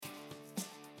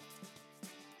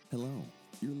Hello,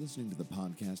 you're listening to the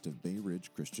podcast of Bay Ridge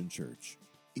Christian Church.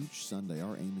 Each Sunday,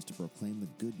 our aim is to proclaim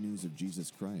the good news of Jesus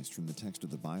Christ from the text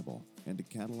of the Bible and to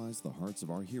catalyze the hearts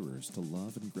of our hearers to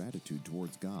love and gratitude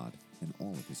towards God and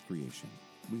all of His creation.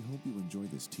 We hope you enjoy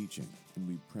this teaching, and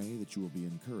we pray that you will be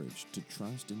encouraged to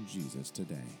trust in Jesus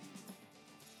today.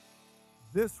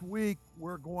 This week,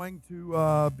 we're going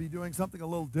to be doing something a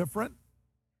little different.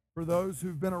 For those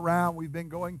who've been around, we've been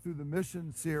going through the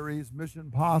mission series,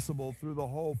 Mission Possible, through the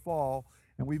whole fall,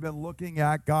 and we've been looking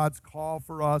at God's call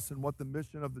for us and what the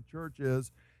mission of the church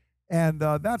is. And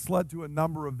that's led to a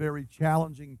number of very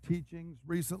challenging teachings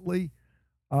recently.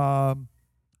 I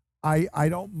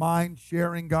don't mind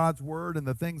sharing God's word, and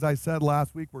the things I said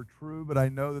last week were true, but I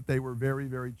know that they were very,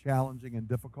 very challenging and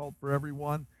difficult for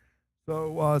everyone.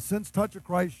 So since Touch of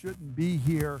Christ shouldn't be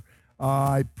here,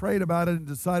 I prayed about it and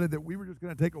decided that we were just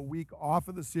going to take a week off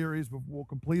of the series, but we'll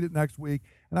complete it next week.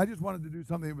 And I just wanted to do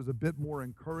something that was a bit more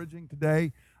encouraging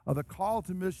today. The call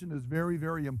to mission is very,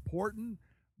 very important,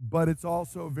 but it's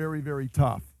also very, very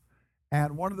tough.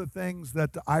 And one of the things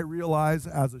that I realize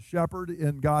as a shepherd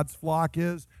in God's flock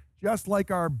is, just like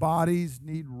our bodies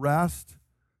need rest,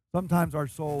 sometimes our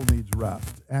soul needs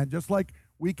rest. And just like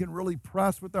we can really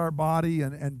press with our body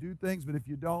and do things, but if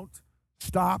you don't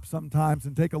stop sometimes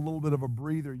and take a little bit of a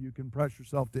breather, you can press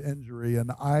yourself to injury.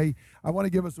 And I want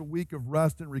to give us a week of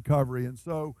rest and recovery. And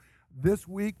so this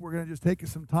week, we're going to just take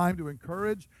some time to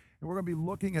encourage, and we're going to be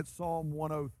looking at Psalm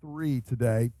 103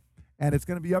 today. And it's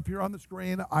going to be up here on the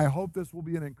screen. I hope this will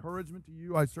be an encouragement to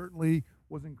you. I certainly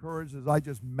was encouraged as I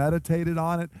just meditated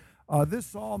on it. This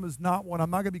psalm is not one, I'm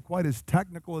not going to be quite as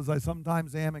technical as I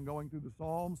sometimes am in going through the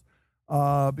Psalms,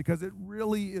 because it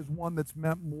really is one that's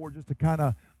meant more just to kind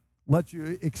of let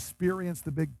you experience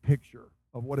the big picture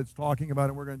of what it's talking about,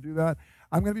 and we're going to do that.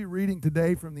 I'm going to be reading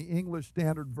today from the English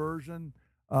Standard Version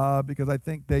because I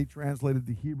think they translated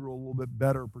the Hebrew a little bit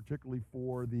better, particularly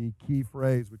for the key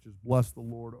phrase, which is, "Bless the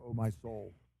Lord, O my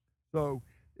soul." So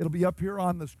it'll be up here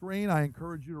on the screen. I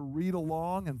encourage you to read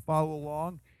along and follow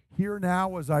along. Hear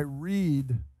now as I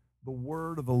read the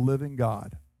word of the living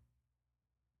God.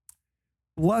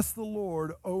 Bless the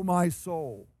Lord, O my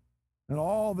soul, and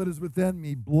all that is within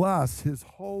me, bless his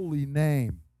holy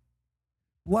name.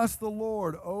 Bless the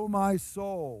Lord, O my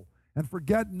soul, and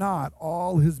forget not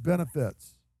all his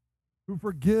benefits, who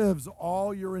forgives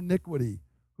all your iniquity,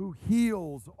 who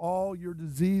heals all your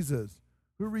diseases,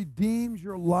 who redeems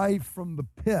your life from the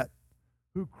pit,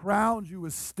 who crowns you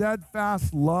with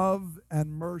steadfast love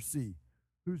and mercy,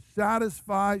 who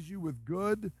satisfies you with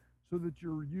good so that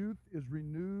your youth is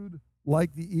renewed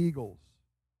like the eagles.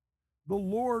 The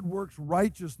Lord works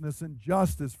righteousness and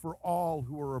justice for all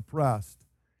who are oppressed.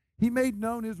 He made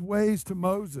known his ways to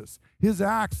Moses, his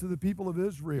acts to the people of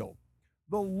Israel.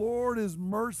 The Lord is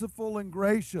merciful and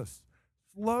gracious,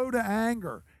 slow to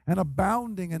anger, and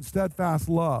abounding in steadfast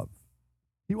love.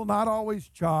 He will not always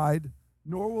chide,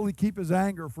 nor will he keep his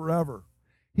anger forever.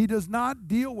 He does not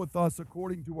deal with us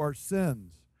according to our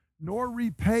sins, nor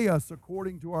repay us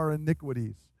according to our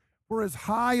iniquities. For as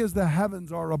high as the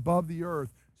heavens are above the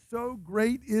earth, so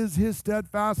great is his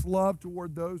steadfast love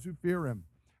toward those who fear him.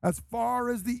 As far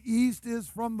as the east is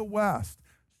from the west,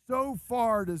 so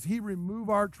far does he remove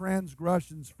our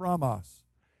transgressions from us.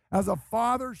 As a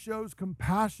father shows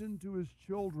compassion to his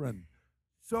children,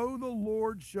 so the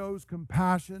Lord shows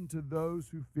compassion to those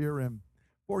who fear him.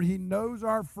 For he knows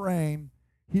our frame,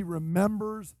 he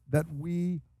remembers that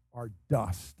we are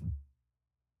dust.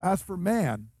 As for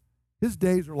man, his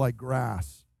days are like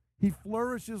grass. He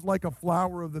flourishes like a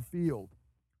flower of the field.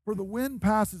 For the wind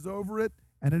passes over it,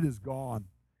 and it is gone,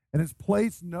 and its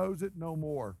place knows it no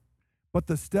more. But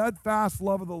the steadfast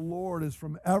love of the Lord is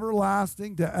from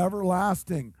everlasting to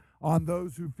everlasting on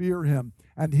those who fear him,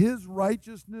 and his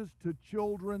righteousness to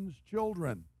children's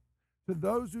children, to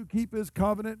those who keep his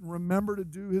covenant and remember to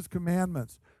do his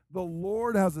commandments. The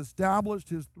Lord has established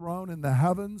his throne in the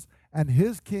heavens, and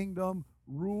his kingdom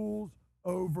rules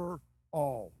over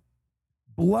all.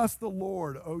 Bless the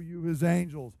Lord, O you his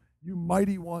angels, you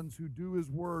mighty ones who do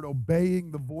his word,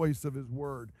 obeying the voice of his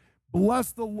word.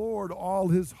 Bless the Lord, all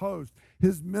his host,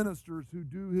 his ministers who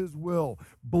do his will.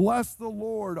 Bless the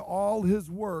Lord, all his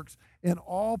works in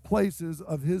all places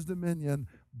of his dominion.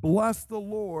 Bless the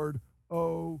Lord,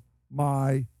 O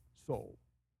my soul.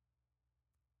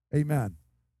 Amen.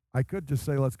 I could just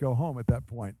say, let's go home at that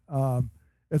point.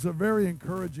 It's a very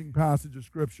encouraging passage of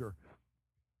Scripture.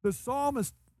 The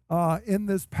psalmist in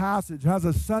this passage has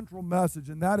a central message,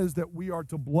 and that is that we are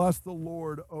to bless the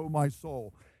Lord, O my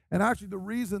soul. And actually, the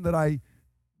reason that I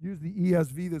use the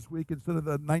ESV this week instead of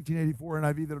the 1984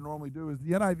 NIV that I normally do is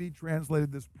the NIV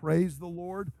translated this, praise the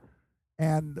Lord,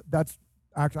 and that's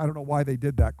Actually, I don't know why they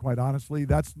did that, quite honestly.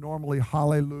 That's normally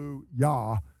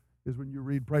hallelujah, is when you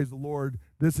read praise the Lord.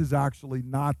 This is actually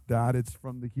not that. It's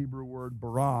from the Hebrew word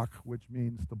barak, which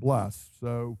means to bless.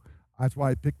 So that's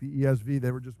why I picked the ESV.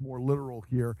 They were just more literal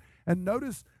here. And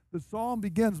notice the psalm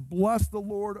begins, bless the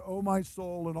Lord, O my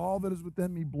soul, and all that is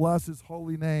within me, bless his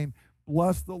holy name.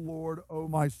 Bless the Lord, O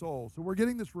my soul. So we're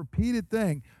getting this repeated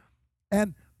thing.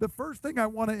 And the first thing I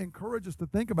want to encourage us to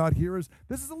think about here is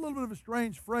this is a little bit of a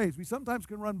strange phrase. We sometimes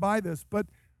can run by this, but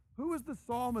who is the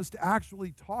psalmist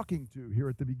actually talking to here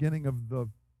at the beginning of the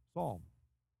psalm?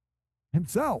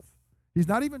 Himself. He's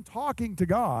not even talking to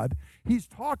God. He's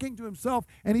talking to himself,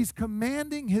 and he's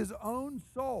commanding his own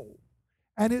soul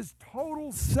and his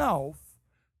total self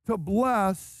to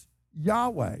bless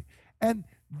Yahweh. And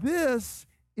this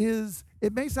is,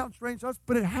 it may sound strange to us,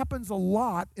 but it happens a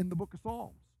lot in the book of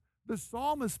Psalms. The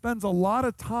psalmist spends a lot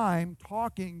of time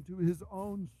talking to his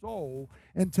own soul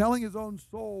and telling his own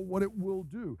soul what it will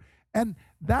do. And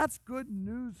that's good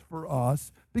news for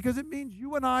us because it means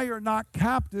you and I are not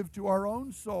captive to our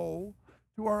own soul,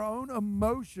 to our own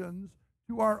emotions,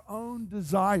 to our own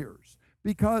desires.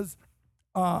 Because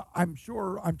I'm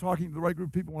sure I'm talking to the right group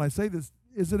of people when I say this.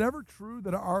 Is it ever true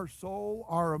that our soul,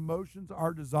 our emotions,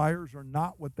 our desires are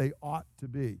not what they ought to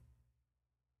be?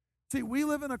 See, we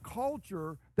live in a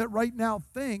culture that right now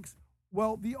thinks,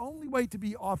 well, the only way to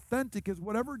be authentic is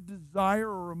whatever desire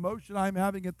or emotion I'm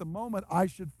having at the moment, I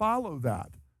should follow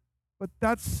that. But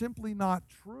that's simply not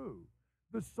true.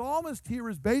 The psalmist here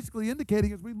is basically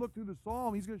indicating, as we look through the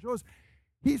psalm, he's going to show us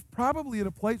he's probably at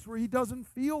a place where he doesn't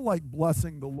feel like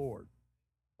blessing the Lord.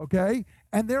 Okay?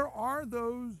 And there are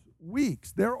those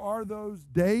weeks, there are those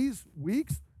days,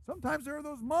 weeks, sometimes there are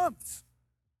those months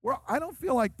where I don't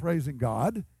feel like praising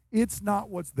God. It's not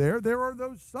what's there. There are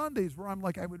those Sundays where I'm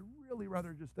like, I would really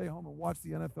rather just stay home and watch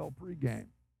the NFL pregame.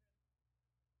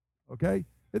 Okay?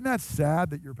 Isn't that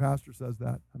sad that your pastor says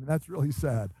that? I mean, that's really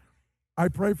sad. I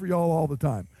pray for y'all all the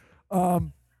time.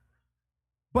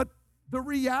 But the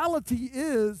reality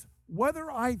is,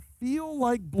 whether I feel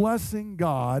like blessing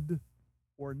God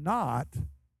or not,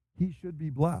 he should be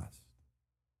blessed.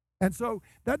 And so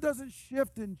that doesn't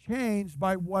shift and change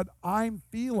by what I'm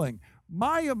feeling.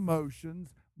 My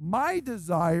emotions, my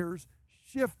desires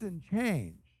shift and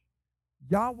change.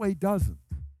 Yahweh doesn't.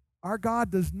 Our God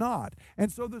does not.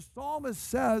 And so the psalmist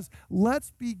says,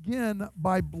 let's begin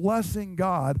by blessing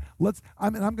God.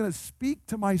 I'm going to speak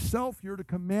to myself here to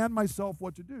command myself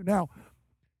what to do. Now,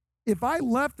 if I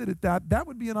left it at that, that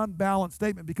would be an unbalanced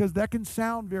statement because that can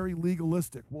sound very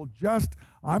legalistic. Well,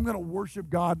 I'm going to worship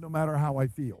God no matter how I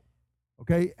feel.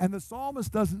 Okay? And the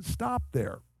psalmist doesn't stop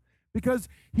there. Because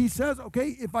he says,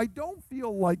 okay, if I don't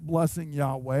feel like blessing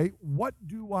Yahweh, what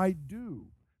do I do?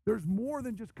 There's more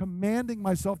than just commanding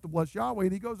myself to bless Yahweh.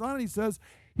 And he goes on and he says,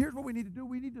 here's what we need to do.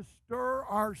 We need to stir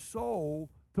our soul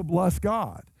to bless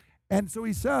God. And so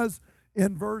he says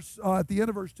in at the end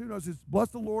of verse 2, it says, bless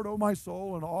the Lord, O my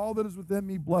soul, and all that is within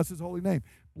me, bless his holy name.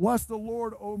 Bless the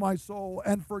Lord, O my soul,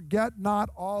 and forget not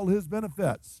all his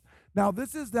benefits. Now,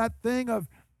 this is that thing of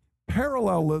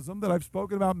parallelism that I've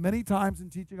spoken about many times in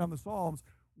teaching on the Psalms.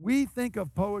 We think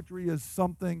of poetry as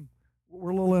something, we're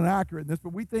a little inaccurate in this,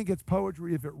 but we think it's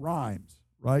poetry if it rhymes,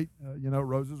 right?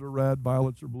 Roses are red,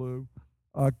 violets are blue.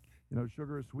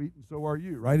 Sugar is sweet, and so are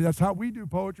you, right? That's how we do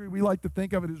poetry. We like to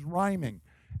think of it as rhyming,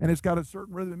 and it's got a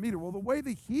certain rhythm and meter. Well, the way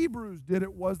the Hebrews did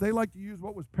it was they like to use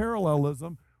what was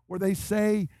parallelism, where they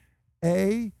say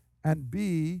A and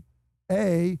B,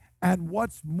 A, and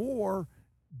what's more,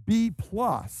 B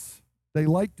plus. They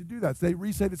like to do that. So they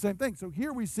re-say the same thing. So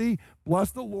here we see,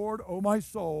 bless the Lord, O my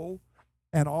soul,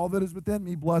 and all that is within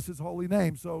me, bless his holy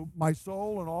name. So my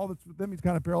soul and all that's within me is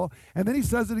kind of parallel. And then he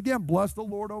says it again, bless the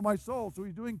Lord, O my soul. So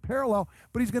he's doing parallel,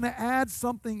 but he's going to add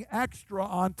something extra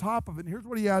on top of it. And here's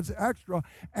what he adds extra,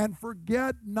 and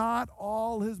forget not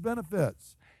all his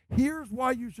benefits. Here's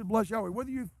why you should bless Yahweh.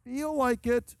 Whether you feel like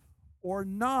it or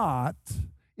not,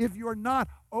 if you're not,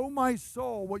 oh my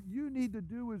soul, what you need to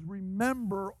do is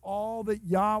remember all that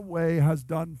Yahweh has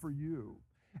done for you.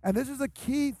 And this is a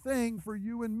key thing for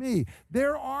you and me.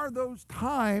 There are those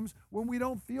times when we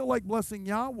don't feel like blessing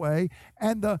Yahweh,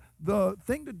 and the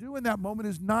thing to do in that moment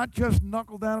is not just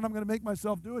knuckle down and I'm going to make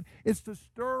myself do it. It's to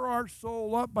stir our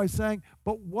soul up by saying,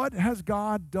 but what has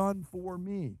God done for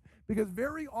me? Because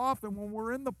very often when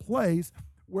we're in the place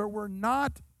where we're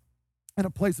not in a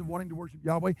place of wanting to worship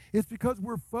Yahweh, it's because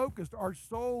we're focused. Our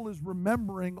soul is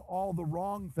remembering all the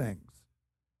wrong things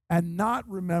and not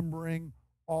remembering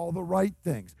all the right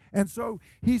things. And so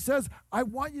he says, I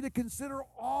want you to consider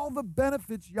all the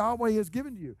benefits Yahweh has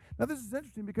given to you. Now, this is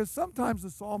interesting because sometimes the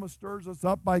psalmist stirs us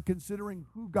up by considering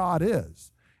who God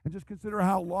is. and just consider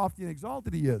how lofty and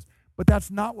exalted he is. But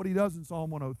that's not what he does in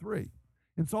Psalm 103.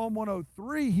 In Psalm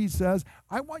 103, he says,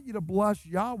 I want you to bless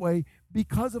Yahweh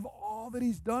because of all that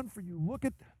he's done for you. Look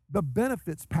at the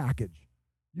benefits package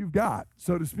you've got,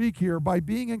 so to speak, here. By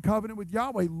being in covenant with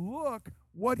Yahweh, look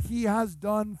what he has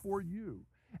done for you.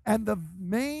 And the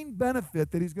main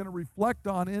benefit that he's going to reflect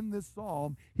on in this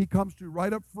psalm, he comes to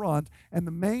right up front, and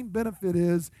the main benefit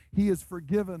is he has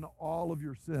forgiven all of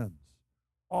your sins.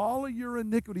 All of your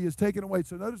iniquity is taken away.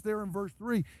 So notice there in verse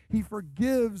 3, he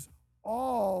forgives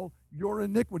all your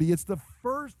iniquity. It's the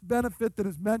first benefit that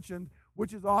is mentioned,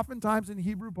 which is oftentimes in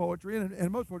Hebrew poetry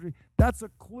and most poetry, that's a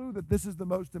clue that this is the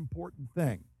most important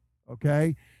thing,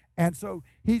 okay? And so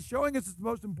he's showing us it's the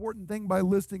most important thing by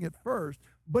listing it first,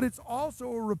 but it's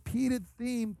also a repeated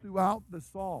theme throughout the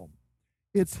psalm.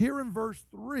 It's here in verse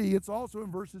 3. It's also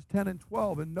in verses 10 and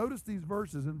 12. And notice these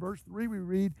verses. In verse 3, we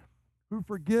read, who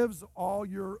forgives all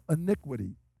your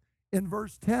iniquity. In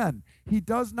verse 10, he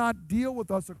does not deal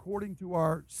with us according to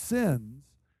our sins,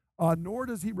 nor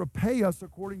does he repay us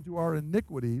according to our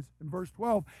iniquities. In verse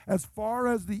 12, as far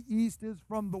as the east is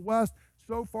from the west,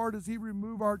 so far does he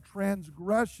remove our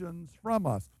transgressions from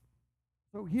us.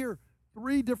 So here,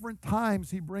 3 different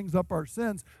times he brings up our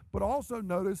sins, but also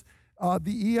notice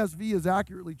the ESV is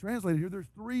accurately translated here.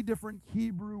 There's 3 different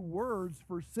Hebrew words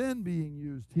for sin being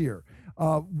used here.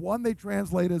 One they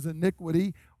translate as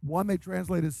iniquity, one they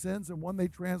translate as sins, and one they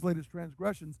translate as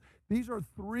transgressions. These are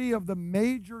 3 of the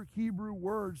major Hebrew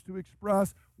words to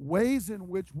express ways in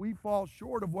which we fall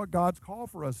short of what God's call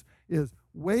for us is,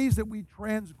 ways that we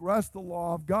transgress the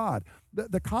law of God.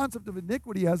 The concept of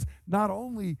iniquity as not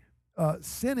only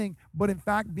sinning, but in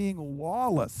fact being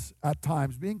lawless at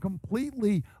times, being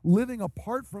completely living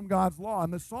apart from God's law.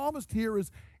 And the psalmist here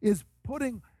is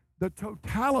putting the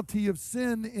totality of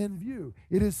sin in view.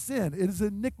 It is sin, it is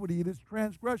iniquity, it is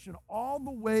transgression, all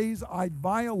the ways I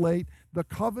violate the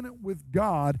covenant with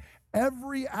God.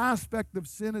 Every aspect of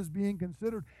sin is being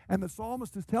considered. And the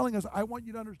psalmist is telling us, I want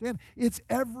you to understand, it's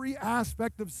every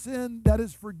aspect of sin that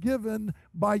is forgiven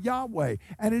by Yahweh.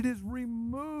 And it is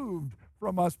removed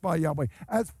from us by Yahweh,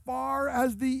 as far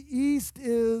as the east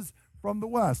is from the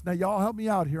west. Now, y'all help me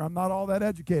out here. I'm not all that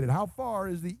educated. How far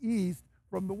is the east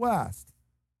from the west?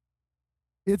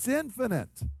 It's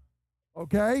infinite,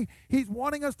 okay? He's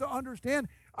wanting us to understand,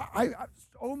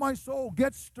 oh, my soul,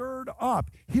 get stirred up.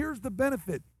 Here's the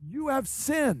benefit. You have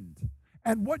sinned,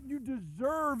 and what you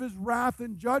deserve is wrath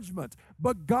and judgment.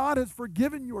 But God has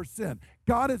forgiven your sin.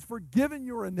 God has forgiven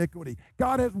your iniquity.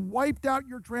 God has wiped out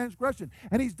your transgression.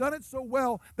 And he's done it so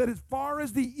well that as far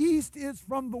as the east is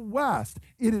from the west,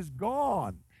 it is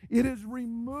gone. It is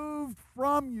removed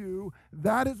from you.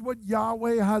 That is what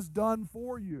Yahweh has done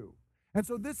for you. And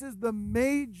so this is the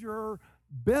major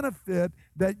benefit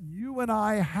that you and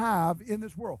I have in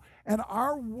this world. And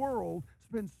our world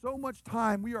spends so much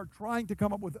time, we are trying to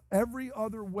come up with every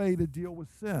other way to deal with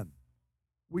sin.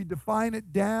 We define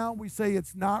it down. We say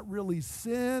it's not really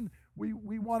sin.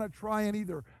 We want to try and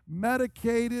either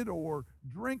medicate it or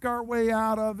drink our way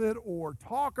out of it or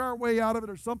talk our way out of it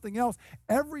or something else.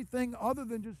 Everything other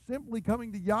than just simply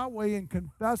coming to Yahweh and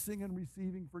confessing and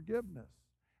receiving forgiveness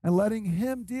and letting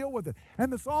him deal with it.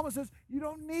 And the psalmist says, you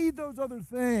don't need those other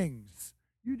things.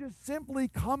 You just simply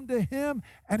come to him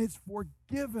and it's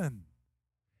forgiven.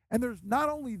 And there's not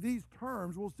only these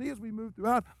terms, we'll see as we move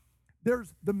throughout,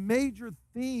 there's the major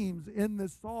themes in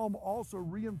this psalm also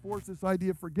reinforce this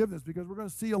idea of forgiveness, because we're going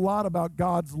to see a lot about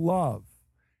God's love,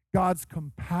 God's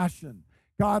compassion,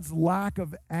 God's lack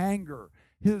of anger,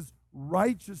 his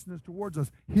righteousness towards us,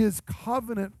 his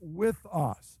covenant with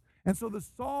us. And so the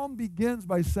psalm begins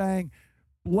by saying,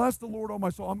 bless the Lord, O my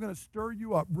soul. I'm going to stir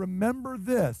you up. Remember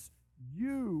this,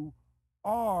 you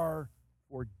are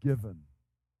forgiven.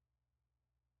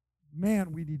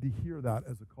 Man, we need to hear that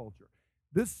as a culture.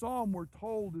 This psalm, we're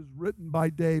told, is written by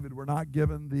David. We're not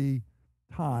given the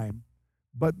time,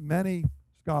 but many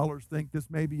scholars think this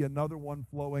may be another one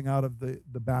flowing out of the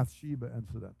Bathsheba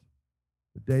incident.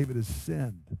 That David has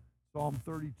sinned. Psalm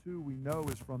 32, we know,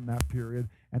 is from that period,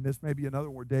 and this may be another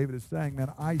one where David is saying,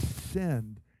 man, I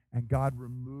sinned, and God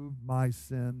removed my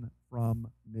sin from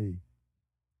me.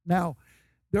 Now,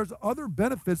 there's other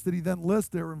benefits that he then lists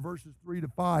there in verses 3 to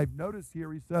 5. Notice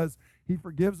here he says he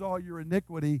forgives all your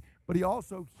iniquity, but he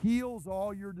also heals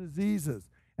all your diseases,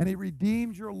 and he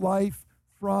redeems your life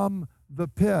from the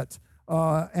pit.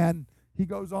 And he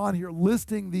goes on here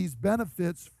listing these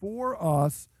benefits for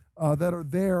us that are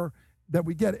there that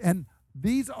we get. And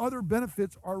these other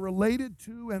benefits are related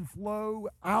to and flow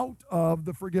out of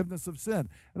the forgiveness of sin.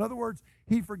 In other words,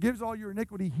 he forgives all your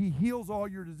iniquity. He heals all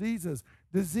your diseases.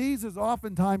 Disease is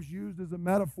oftentimes used as a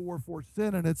metaphor for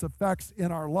sin and its effects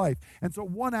in our life. And so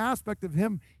one aspect of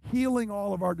him healing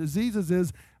all of our diseases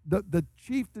is the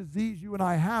chief disease you and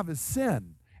I have is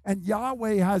sin. And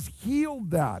Yahweh has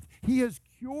healed that. He has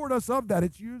cured us of that.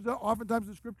 It's used oftentimes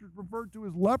in Scripture referred to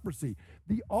as leprosy.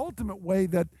 The ultimate way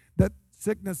that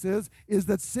sickness is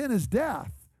that sin is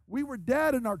death. We were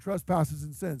dead in our trespasses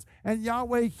and sins, and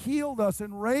Yahweh healed us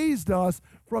and raised us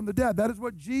from the dead. That is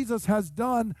what Jesus has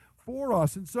done for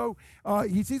us. And so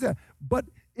he sees that. But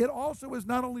it also is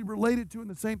not only related to in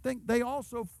the same thing, they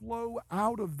also flow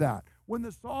out of that. When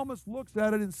the psalmist looks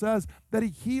at it and says that he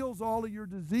heals all of your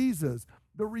diseases,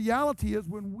 the reality is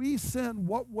when we sin,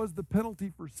 what was the penalty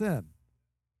for sin?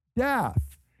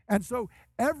 Death. And so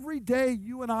every day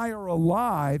you and I are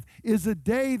alive is a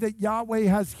day that Yahweh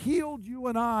has healed you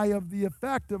and I of the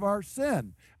effect of our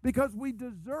sin, because we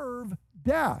deserve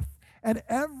death. And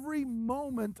every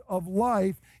moment of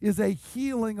life is a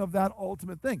healing of that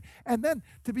ultimate thing. And then,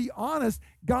 to be honest,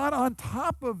 God on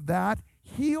top of that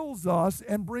heals us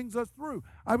and brings us through.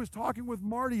 I was talking with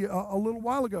Marty a little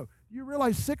while ago. You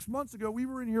realize 6 months ago we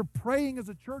were in here praying as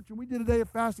a church, and we did a day of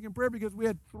fasting and prayer because we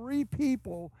had 3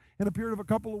 people in a period of a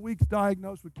couple of weeks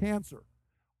diagnosed with cancer.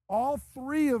 All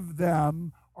 3 of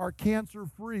them are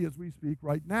cancer-free as we speak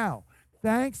right now.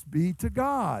 Thanks be to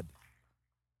God.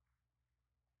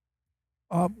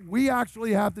 We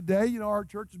actually have today, our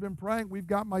church has been praying. We've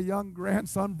got my young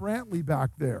grandson Brantley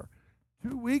back there.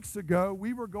 2 weeks ago,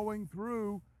 we were going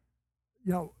through,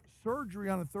 surgery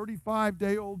on a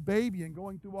 35-day-old baby and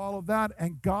going through all of that,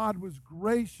 and God was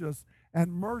gracious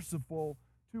and merciful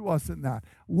to us in that.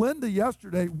 Linda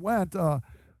yesterday went,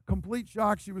 complete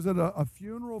shock. She was at a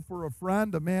funeral for a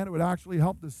friend, a man who had actually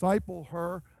helped disciple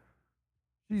her.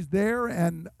 She's there,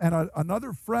 and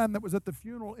another friend that was at the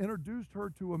funeral introduced her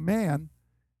to a man,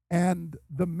 and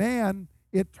the man,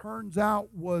 it turns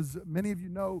out, was, many of you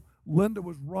know, Linda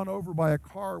was run over by a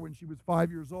car when she was 5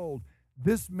 years old.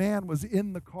 This man was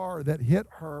in the car that hit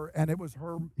her, and it was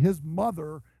his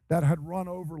mother that had run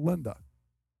over Linda.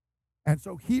 And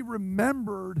so he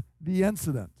remembered the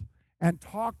incident and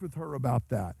talked with her about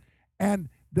that. And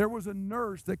there was a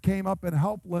nurse that came up and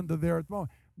helped Linda there at the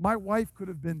moment. My wife could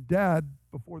have been dead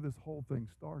before this whole thing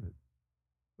started.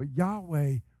 But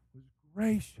Yahweh was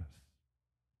gracious,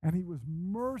 and he was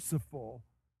merciful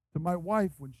to my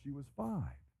wife when she was 5.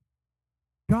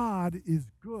 God is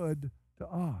good to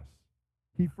us.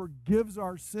 He forgives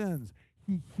our sins.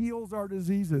 He heals our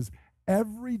diseases.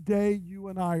 Every day you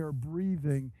and I are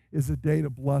breathing is a day to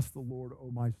bless the Lord,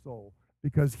 O my soul,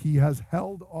 because he has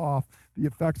held off the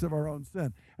effects of our own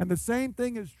sin. And the same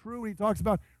thing is true when he talks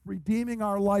about redeeming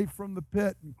our life from the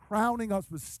pit and crowning us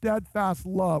with steadfast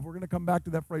love. We're going to come back to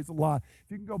that phrase a lot.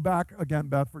 If you can go back again,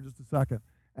 Beth, for just a second,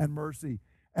 and mercy,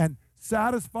 and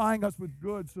satisfying us with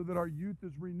good so that our youth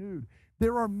is renewed.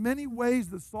 There are many ways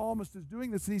the psalmist is doing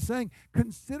this, and he's saying,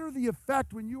 consider the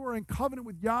effect when you are in covenant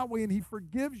with Yahweh and he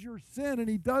forgives your sin, and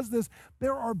he does this.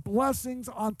 There are blessings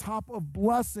on top of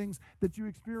blessings that you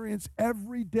experience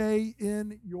every day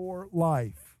in your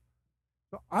life.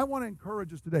 So I want to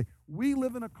encourage us today. We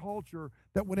live in a culture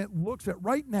that when it looks at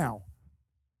right now,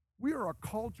 we are a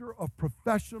culture of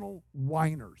professional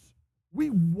whiners. We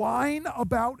whine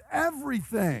about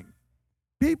everything.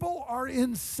 People are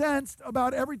incensed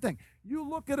about everything. You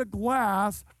look at a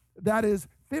glass that is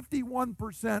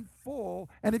 51% full,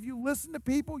 and if you listen to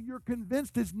people, you're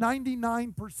convinced it's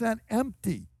 99%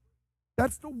 empty.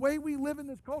 That's the way we live in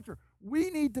this culture.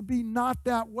 We need to be not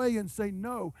that way and say,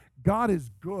 no, God is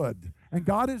good, and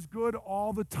God is good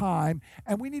all the time,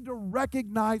 and we need to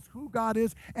recognize who God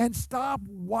is and stop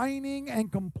whining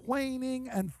and complaining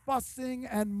and fussing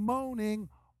and moaning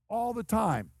all the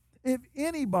time. If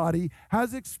anybody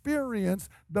has experienced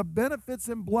the benefits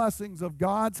and blessings of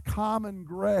God's common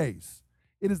grace,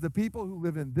 it is the people who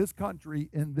live in this country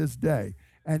in this day.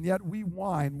 And yet we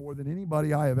whine more than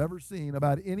anybody I have ever seen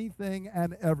about anything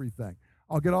and everything.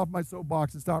 I'll get off my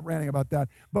soapbox and stop ranting about that.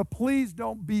 But please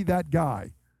don't be that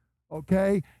guy,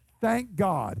 okay? Thank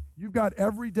God. You've got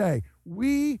every day.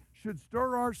 We should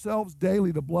stir ourselves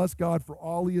daily to bless God for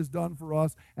all he has done for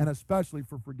us, and especially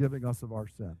for forgiving us of our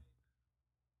sin.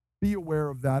 Be aware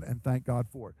of that and thank God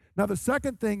for it. Now, the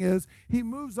second thing is he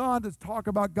moves on to talk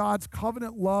about God's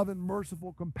covenant love and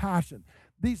merciful compassion.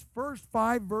 These first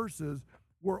 5 verses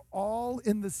were all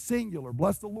in the singular.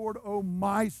 Bless the Lord, O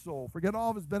my soul. Forget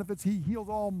all of his benefits. He heals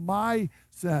all my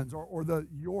sins, or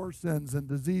your sins and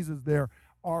diseases there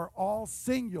are all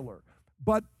singular.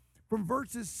 But from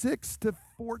verses 6 to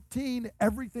 14,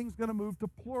 everything's going to move to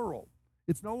plural.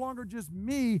 It's no longer just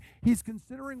me. He's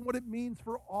considering what it means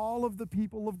for all of the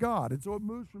people of God. And so it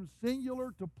moves from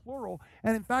singular to plural.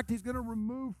 And in fact, he's going to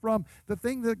remove from the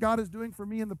thing that God is doing for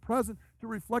me in the present to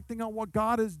reflecting on what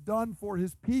God has done for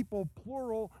his people,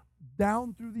 plural,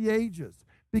 down through the ages.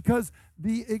 Because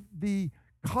the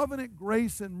covenant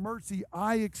grace and mercy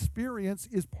I experience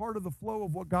is part of the flow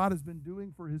of what God has been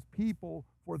doing for his people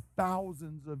for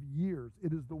thousands of years.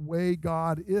 It is the way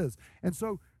God is. And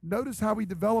so notice how he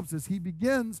develops this. He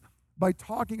begins by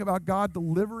talking about God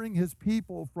delivering his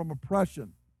people from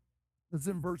oppression. That's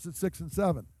in verses 6 and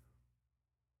 7.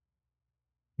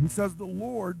 He says, the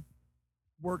Lord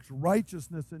works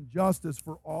righteousness and justice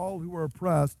for all who are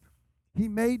oppressed. He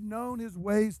made known his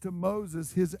ways to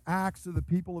Moses, his acts to the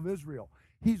people of Israel.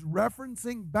 He's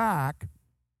referencing back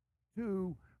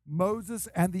to Moses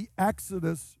and the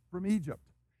Exodus from Egypt.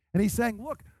 And he's saying,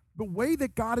 look, the way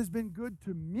that God has been good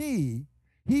to me,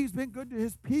 he's been good to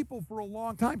his people for a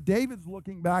long time. David's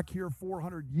looking back here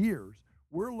 400 years.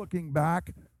 We're looking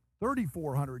back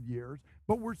 3,400 years.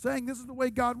 But we're saying this is the way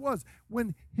God was.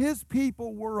 When his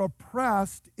people were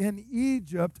oppressed in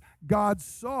Egypt, God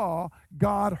saw,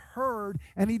 God heard,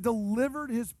 and he delivered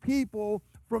his people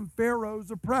from Pharaoh's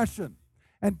oppression.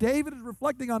 And David is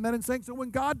reflecting on that and saying, so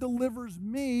when God delivers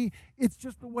me, it's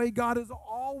just the way God has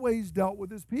always dealt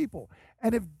with his people.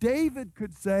 And if David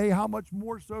could say how much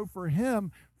more so for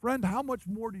him, friend, how much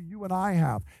more do you and I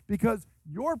have? Because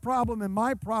your problem and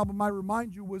my problem, I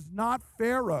remind you, was not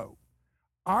Pharaoh.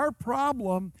 Our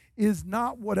problem is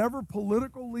not whatever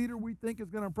political leader we think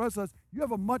is going to oppress us. You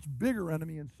have a much bigger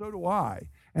enemy, and so do I.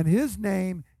 And his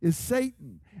name is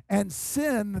Satan and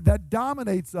sin that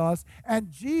dominates us.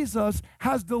 And Jesus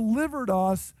has delivered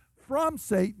us from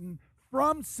Satan,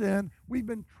 from sin. We've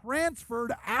been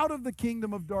transferred out of the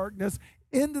kingdom of darkness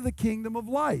into the kingdom of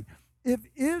light. If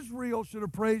Israel should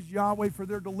have praised Yahweh for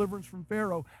their deliverance from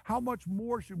Pharaoh, how much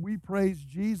more should we praise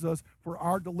Jesus for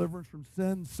our deliverance from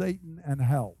sin, Satan, and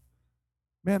hell?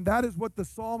 Man, that is what the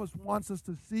psalmist wants us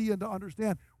to see and to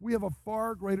understand. We have a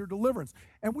far greater deliverance.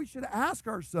 And we should ask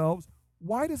ourselves,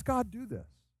 why does God do this?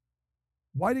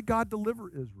 Why did God deliver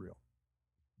Israel?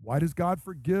 Why does God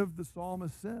forgive the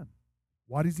psalmist's sin?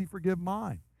 Why does he forgive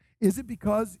mine? Is it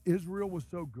because Israel was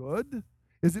so good?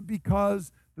 Is it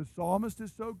because the psalmist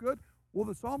is so good? Well,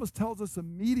 the psalmist tells us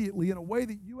immediately in a way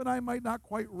that you and I might not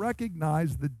quite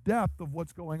recognize the depth of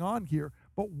what's going on here,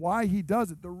 but why he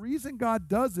does it. The reason God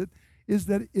does it is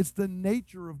that it's the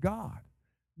nature of God.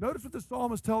 Notice what the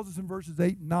psalmist tells us in verses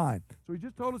 8 and 9. So he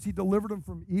just told us he delivered them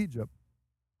from Egypt.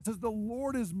 It says, the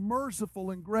Lord is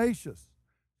merciful and gracious,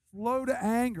 slow to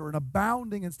anger and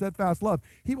abounding in steadfast love.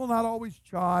 He will not always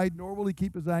chide, nor will he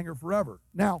keep his anger forever.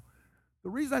 Now, the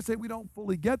reason I say we don't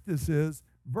fully get this is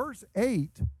verse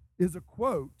 8 is a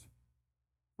quote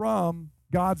from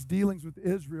God's dealings with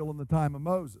Israel in the time of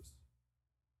Moses.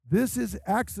 This is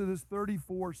Exodus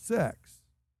 34:6.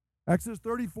 Exodus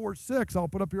 34:6, I'll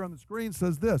put up here on the screen,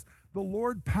 says this. The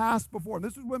Lord passed before him.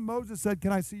 This is when Moses said,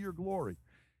 can I see your glory?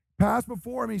 Passed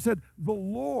before him. He said, the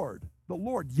Lord,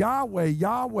 Yahweh,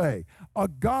 Yahweh, a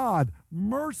God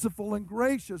merciful and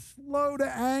gracious, slow to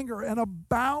anger and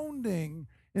abounding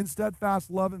in steadfast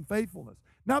love and faithfulness.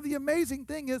 Now, the amazing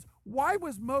thing is, why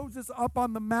was Moses up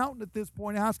on the mountain at this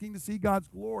point asking to see God's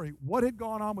glory? What had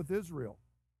gone on with Israel?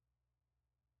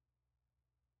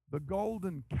 The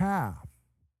golden calf.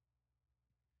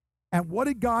 And what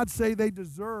did God say they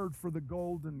deserved for the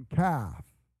golden calf?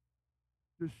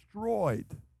 Destroyed.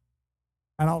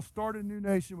 And I'll start a new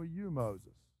nation with you,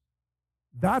 Moses.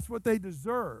 That's what they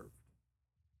deserved.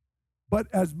 But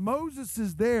as Moses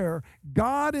is there,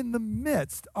 God in the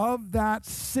midst of that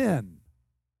sin,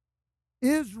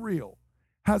 Israel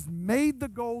has made the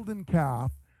golden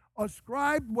calf,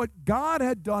 ascribed what God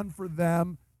had done for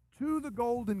them to the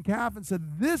golden calf and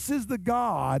said, this is the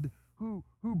God who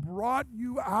brought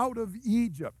you out of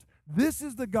Egypt. This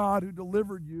is the God who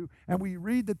delivered you. And we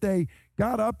read that they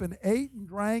got up and ate and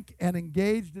drank and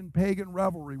engaged in pagan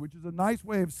revelry, which is a nice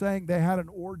way of saying they had an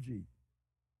orgy.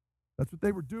 That's what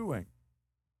they were doing.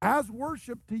 As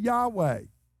worship to Yahweh.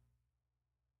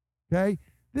 Okay?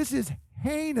 This is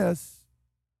heinous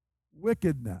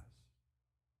wickedness.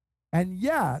 And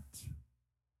yet,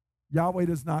 Yahweh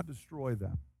does not destroy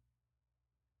them.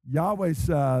 Yahweh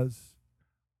says,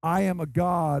 I am a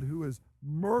God who is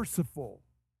merciful,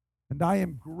 and I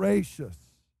am gracious,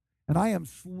 and I am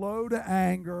slow to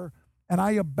anger, and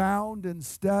I abound in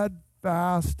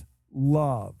steadfast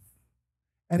love.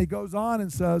 And he goes on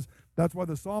and says, that's why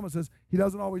the psalmist says he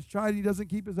doesn't always chide, he doesn't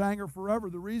keep his anger forever.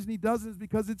 The reason he doesn't is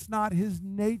because it's not his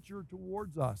nature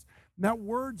towards us. And that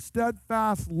word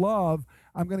steadfast love,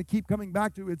 I'm going to keep coming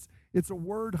back to, It's a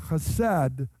word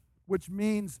chesed, which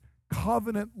means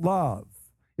covenant love.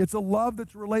 It's a love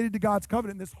that's related to God's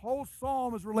covenant. This whole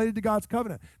psalm is related to God's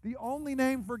covenant. The only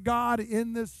name for God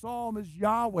in this psalm is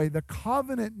Yahweh, the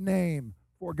covenant name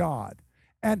for God.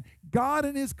 And God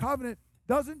in his covenant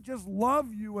doesn't just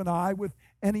love you and I with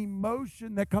an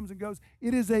emotion that comes and goes.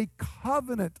 It is a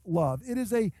covenant love. It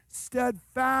is a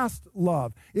steadfast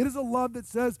love. It is a love that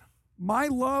says, my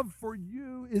love for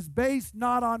you is based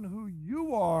not on who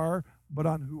you are, but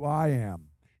on who I am.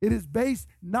 It is based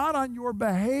not on your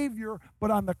behavior,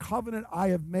 but on the covenant I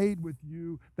have made with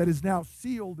you that is now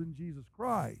sealed in Jesus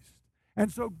Christ.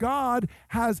 And so God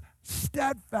has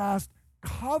steadfast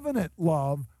covenant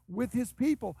love with his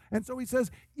people. And so he says,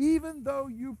 even though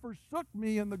you forsook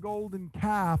me in the golden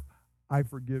calf, I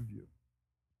forgive you.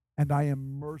 And I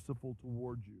am merciful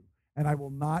toward you. And I will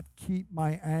not keep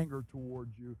my anger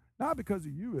towards you, not because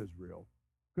of you, Israel,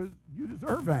 because you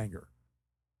deserve anger,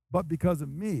 but because of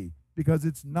me, because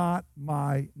it's not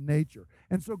my nature.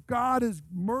 And so God is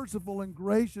merciful and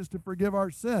gracious to forgive our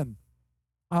sin.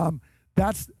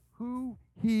 That's who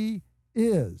he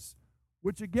is,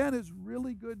 which again is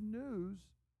really good news,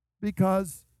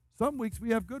 because some weeks we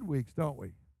have good weeks, don't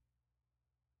we?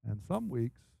 And some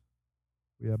weeks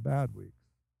we have bad weeks.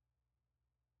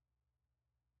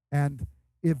 And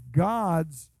if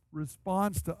God's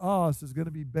response to us is going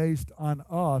to be based on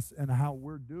us and how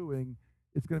we're doing,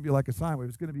 it's going to be like a sine wave.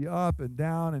 It's going to be up and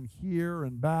down and here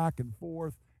and back and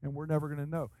forth, and we're never going to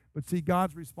know. But see,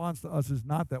 God's response to us is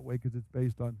not that way, because it's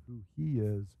based on who he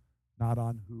is, not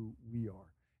on who we are.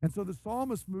 And so the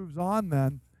psalmist moves on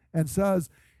then and says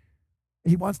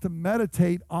he wants to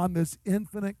meditate on this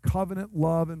infinite covenant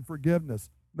love and forgiveness.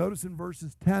 Notice in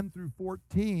verses 10 through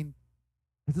 14,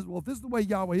 he says, well, if this is the way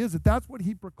Yahweh is, if that's what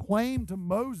he proclaimed to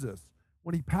Moses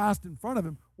when he passed in front of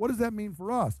him, what does that mean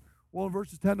for us? Well, in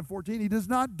verses 10 to 14, he does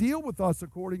not deal with us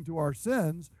according to our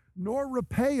sins, nor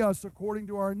repay us according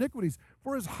to our iniquities.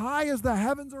 For as high as the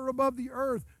heavens are above the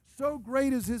earth, so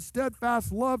great is his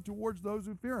steadfast love towards those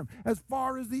who fear him. As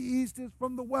far as the east is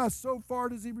from the west, so far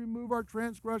does he remove our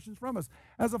transgressions from us.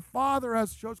 As a father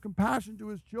shows compassion to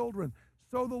his children,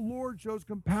 so the Lord shows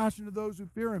compassion to those who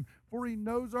fear him. For he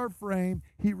knows our frame,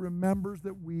 he remembers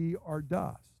that we are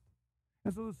dust.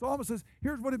 And so the psalmist says,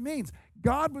 here's what it means.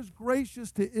 God was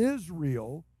gracious to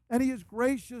Israel, and he is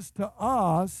gracious to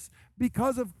us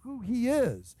because of who he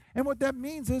is. And what that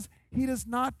means is he does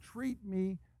not treat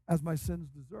me as my sins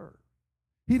deserve.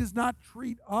 He does not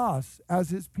treat us as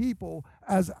his people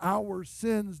as our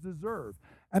sins deserve.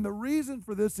 And the reason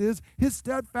for this is his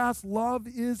steadfast love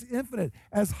is infinite,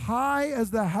 as high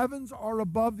as the heavens are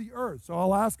above the earth. So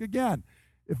I'll ask again,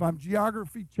 if I'm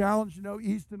geography challenged,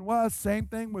 east and west, same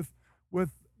thing with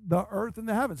the earth and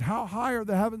the heavens. How high are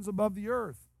the heavens above the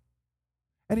earth?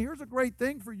 And here's a great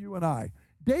thing for you and I.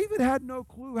 David had no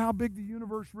clue how big the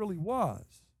universe really was.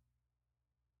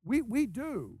 We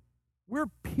do. We're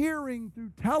peering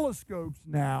through telescopes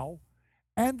now,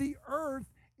 and the earth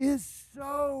is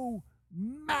so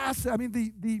massive. I mean,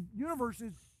 the universe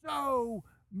is so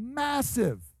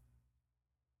massive.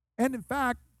 And in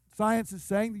fact, science is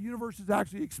saying the universe is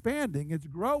actually expanding. It's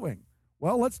growing.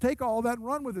 Well, let's take all that and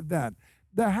run with it then.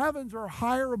 The heavens are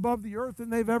higher above the earth than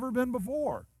they've ever been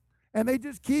before. And they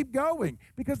just keep going,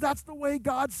 because that's the way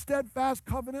God's steadfast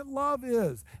covenant love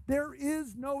is. There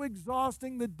is no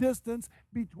exhausting the distance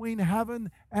between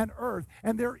heaven and earth.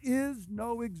 And there is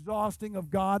no exhausting of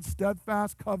God's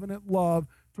steadfast covenant love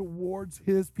towards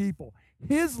his people.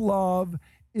 His love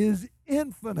is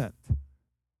infinite.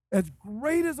 As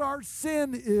great as our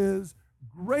sin is,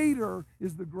 greater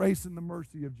is the grace and the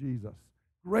mercy of Jesus.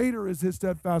 Greater is his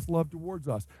steadfast love towards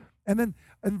us. And then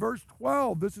in verse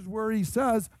 12, this is where he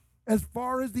says, as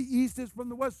far as the east is from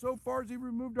the west, so far as he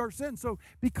removed our sin. So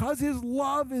because his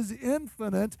love is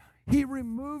infinite, he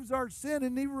removes our sin.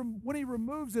 And when he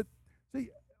removes it, see,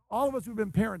 all of us who've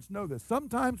been parents know this.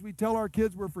 Sometimes we tell our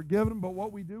kids we're forgiven, but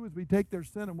what we do is we take their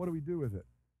sin and what do we do with it?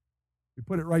 We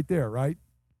put it right there, right?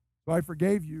 So I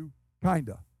forgave you,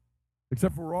 kinda.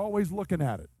 Except for we're always looking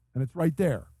at it, and it's right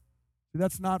there. See,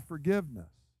 that's not forgiveness.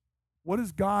 What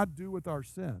does God do with our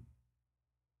sin?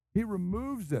 He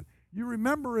removes it. You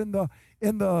remember in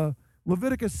the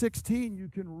Leviticus 16, you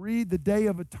can read the Day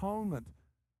of Atonement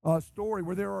story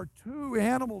where there are two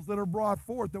animals that are brought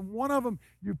forth, and one of them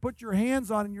you put your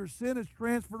hands on and your sin is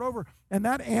transferred over, and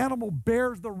that animal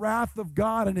bears the wrath of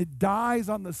God and it dies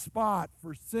on the spot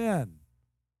for sin.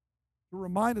 To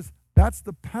remind us, that's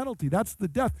the penalty, that's the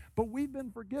death. But we've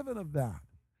been forgiven of that.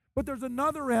 But there's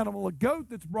another animal, a goat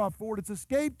that's brought forward. It's a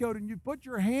scapegoat, and you put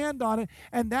your hand on it,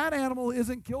 and that animal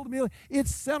isn't killed immediately.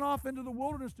 It's sent off into the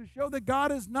wilderness to show that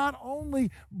God has not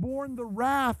only borne the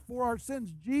wrath for our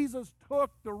sins, Jesus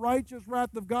took the righteous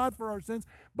wrath of God for our sins,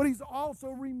 but he's also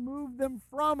removed them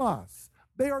from us.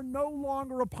 They are no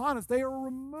longer upon us. They are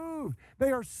removed.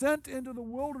 They are sent into the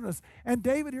wilderness. And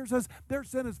David here says they're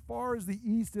sent as far as the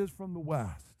east is from the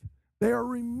west. They are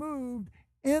removed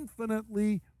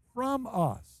infinitely from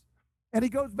us. And he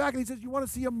goes back and he says, you want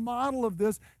to see a model of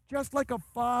this? Just like a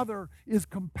father is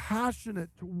compassionate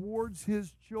towards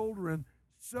his children,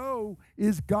 so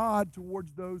is God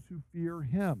towards those who fear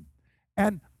him.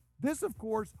 And this, of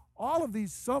course, all of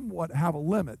these somewhat have a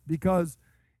limit, because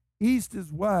east is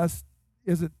west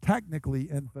isn't technically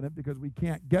infinite, because we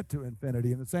can't get to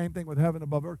infinity. And the same thing with heaven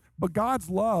above earth. But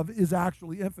God's love is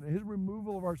actually infinite. His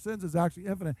removal of our sins is actually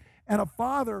infinite. And a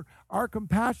father, our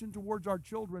compassion towards our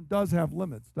children does have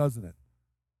limits, doesn't it?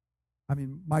 I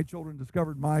mean, my children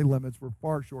discovered my limits were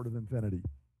far short of infinity,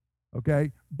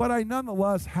 okay? But I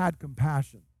nonetheless had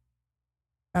compassion.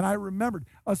 And I remembered,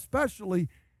 especially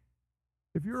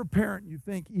if you're a parent and you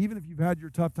think, even if you've had your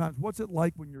tough times, what's it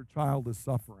like when your child is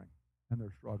suffering and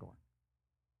they're struggling?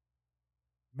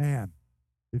 Man,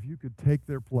 if you could take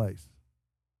their place.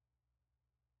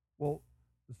 Well,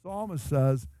 the psalmist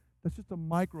says that's just a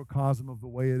microcosm of the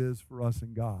way it is for us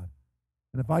in God.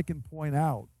 And if I can point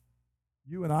out,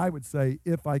 you and I would say,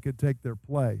 if I could take their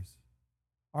place,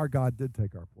 our God did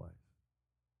take our place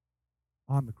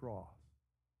on the cross.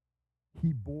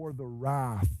 He bore the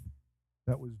wrath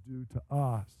that was due to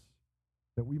us,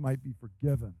 that we might be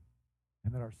forgiven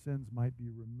and that our sins might be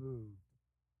removed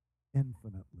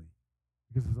infinitely.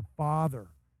 Because as a father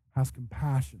has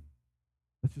compassion,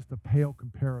 that's just a pale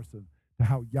comparison to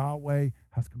how Yahweh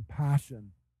has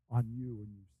compassion on you when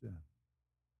you sin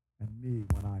and me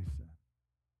when I sin.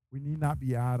 We need not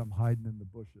be Adam hiding in the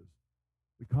bushes.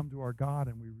 We come to our God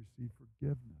and we receive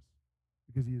forgiveness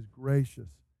because he is gracious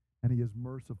and he is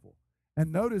merciful.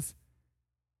 And notice,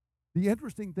 the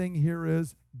interesting thing here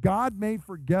is God may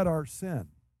forget our sin,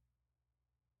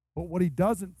 but what he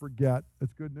doesn't forget,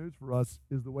 that's good news for us,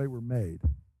 is the way we're made.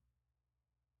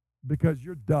 Because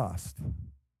you're dust,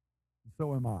 and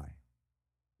so am I.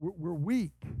 We're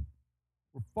weak.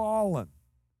 We're fallen.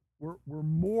 We're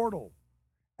mortal.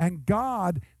 And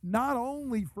God not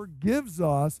only forgives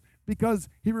us because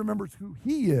he remembers who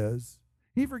he is,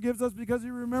 he forgives us because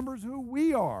he remembers who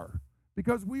we are,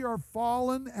 because we are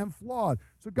fallen and flawed.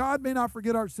 So God may not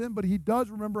forget our sin, but he does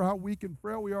remember how weak and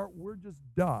frail we are. We're just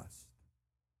dust.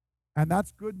 And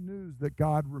that's good news that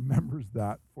God remembers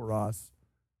that for us,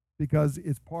 because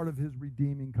it's part of his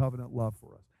redeeming covenant love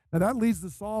for us. Now that leads the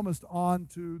psalmist on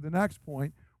to the next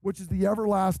point, which is the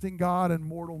everlasting God and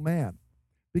mortal man.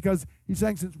 Because he's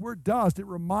saying, since we're dust, it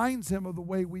reminds him of the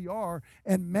way we are,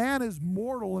 and man is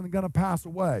mortal and going to pass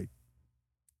away.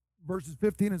 Verses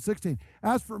 15 and 16.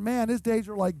 As for man, his days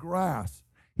are like grass.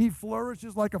 He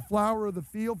flourishes like a flower of the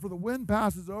field, for the wind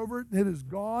passes over it, and it is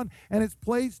gone, and its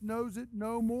place knows it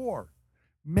no more.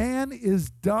 Man is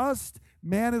dust,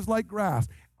 man is like grass.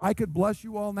 I could bless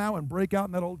you all now and break out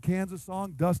in that old Kansas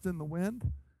song, Dust in the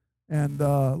Wind, and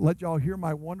let y'all hear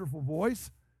my wonderful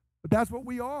voice, but that's what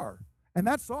we are. And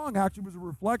that song actually was a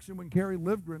reflection when Kerry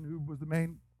Livgren, who was the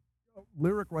main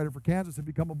lyric writer for Kansas, had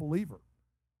become a believer.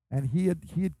 And he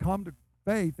had come to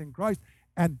faith in Christ.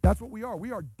 And that's what we are.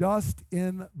 We are dust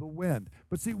in the wind.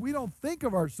 But see, we don't think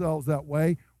of ourselves that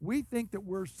way. We think that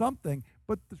we're something.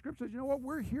 But the scripture says, you know what?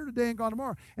 We're here today and gone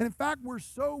tomorrow. And in fact, we're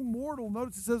so mortal.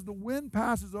 Notice it says the wind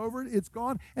passes over it, it's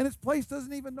gone, and its place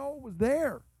doesn't even know it was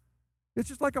there. It's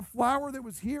just like a flower that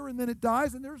was here and then it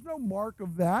dies, and there's no mark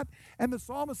of that. And the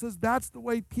psalmist says that's the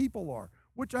way people are,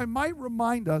 which I might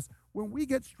remind us when we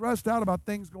get stressed out about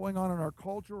things going on in our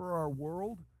culture or our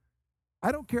world.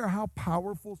 I don't care how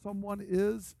powerful someone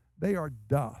is, they are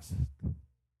dust.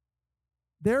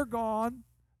 They're gone.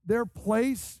 Their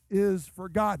place is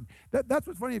forgotten. That's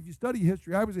what's funny. If you study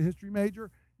history, I was a history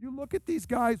major. You look at these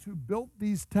guys who built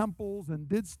these temples and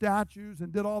did statues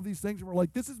and did all these things and were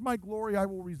like, this is my glory, I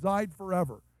will reside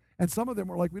forever. And some of them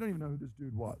were like, we don't even know who this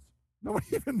dude was. Nobody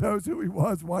even knows who he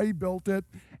was, why he built it,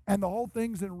 and the whole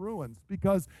thing's in ruins.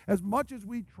 Because as much as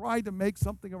we try to make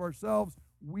something of ourselves,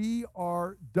 we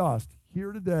are dust,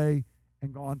 here today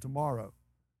and gone tomorrow.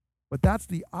 But that's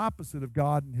the opposite of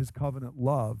God and his covenant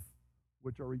love,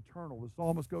 which are eternal. The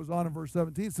psalmist goes on in verse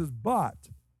 17, says, but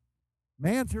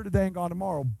man's here today and gone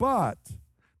tomorrow, but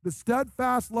the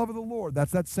steadfast love of the Lord,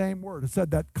 that's that same word. It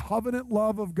said that covenant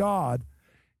love of God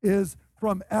is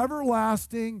from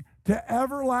everlasting to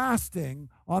everlasting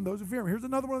on those who fear him. Here's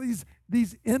another one of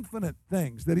these infinite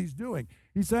things that he's doing.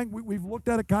 He's saying we've looked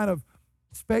at it kind of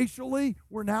spatially,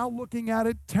 we're now looking at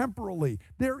it temporally.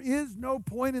 There is no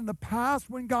point in the past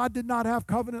when God did not have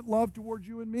covenant love towards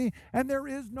you and me, and there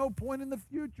is no point in the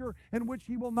future in which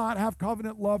he will not have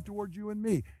covenant love towards you and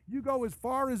me. You go as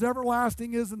far as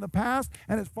everlasting is in the past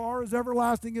and as far as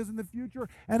everlasting is in the future,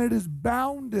 and it is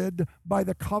bounded by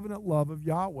the covenant love of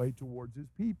Yahweh towards his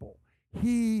people.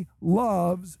 He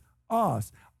loves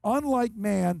us. Unlike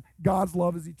man, God's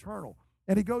love is eternal.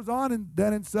 And he goes on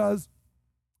and says,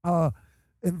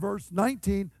 in verse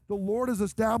 19, the Lord has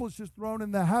established his throne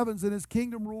in the heavens and his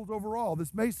kingdom rules over all.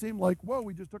 This may seem like, whoa,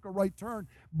 we just took a right turn,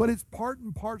 but it's part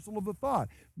and parcel of the thought.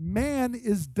 Man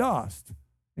is dust,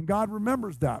 and God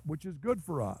remembers that, which is good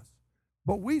for us.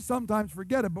 But we sometimes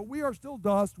forget it, but we are still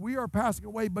dust. We are passing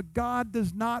away, but God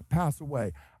does not pass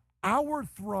away. Our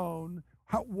throne,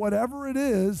 whatever it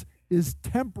is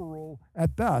temporal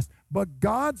at best, but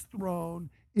God's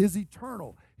throne is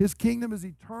eternal. His kingdom is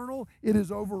eternal. It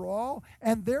is over all,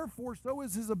 and therefore so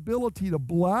is his ability to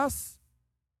bless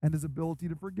and his ability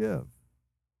to forgive.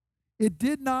 It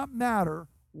did not matter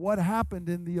what happened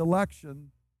in the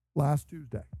election last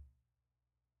Tuesday.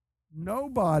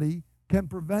 Nobody can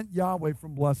prevent Yahweh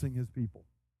from blessing his people,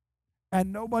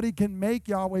 and nobody can make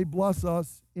Yahweh bless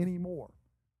us anymore,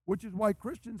 which is why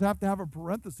Christians have to have a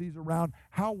parenthesis around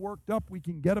how worked up we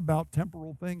can get about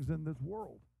temporal things in this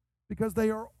world, because they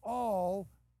are all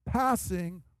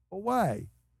passing away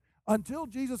until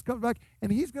Jesus comes back,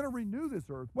 and he's going to renew this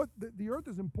earth. The earth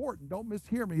is important. Don't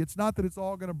mishear me. It's not that it's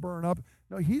all going to burn up.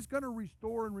 No, he's going to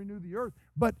restore and renew the earth,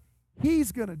 but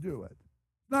he's going to do it.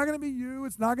 It's not going to be you.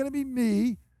 It's not going to be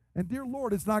me. And dear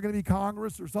Lord, it's not going to be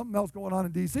Congress or something else going on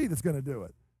in D.C. that's going to do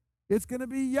it. It's going to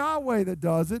be Yahweh that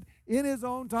does it in his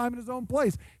own time, in his own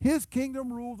place. His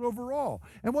kingdom rules over all.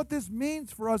 And what this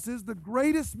means for us is the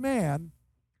greatest man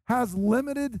has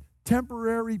limited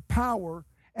temporary power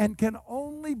and can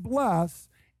only bless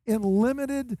in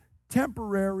limited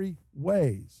temporary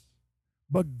ways.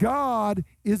 But God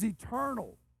is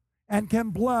eternal and can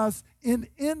bless in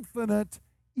infinite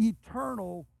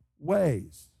eternal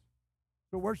ways.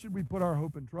 So where should we put our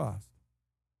hope and trust?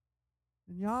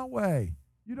 In Yahweh.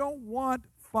 You don't want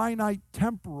finite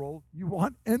temporal, you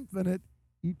want infinite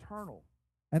eternal.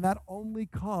 And that only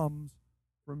comes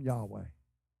from Yahweh.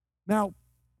 Now,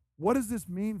 what does this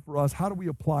mean for us? How do we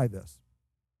apply this?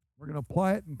 We're going to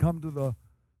apply it and come to the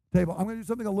table. I'm going to do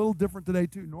something a little different today,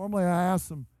 too. Normally, I ask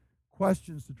some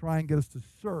questions to try and get us to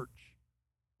search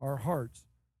our hearts.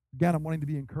 Again, I'm wanting to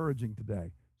be encouraging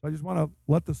today. So I just want to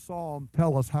let the psalm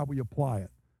tell us how we apply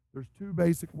it. There's two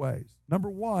basic ways. Number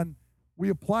one, we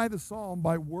apply the psalm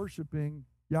by worshiping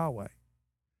Yahweh.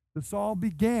 The psalm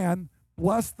began,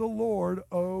 "Bless the Lord,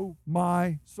 O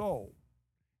my soul."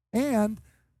 And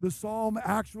the psalm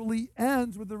actually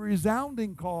ends with a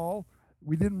resounding call.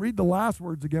 We didn't read the last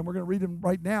words again. We're going to read them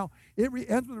right now. It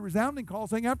ends with a resounding call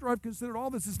saying, after I've considered all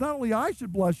this, it's not only I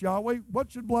should bless Yahweh.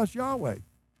 What should bless Yahweh?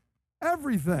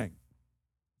 Everything.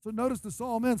 So notice the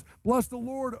psalm ends, "Bless the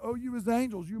Lord, O you his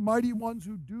angels, you mighty ones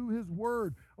who do his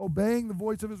word, obeying the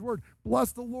voice of his word.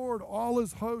 Bless the Lord, all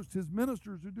his hosts, his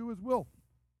ministers who do his will.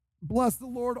 Bless the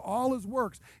Lord, all his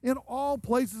works, in all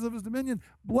places of his dominion.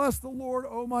 Bless the Lord,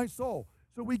 O my soul."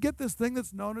 So we get this thing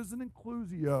that's known as an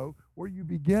inclusio, where you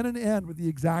begin and end with the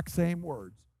exact same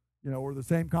words, or the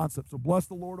same concept. So bless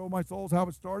the Lord, O my soul is how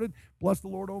it started. Bless the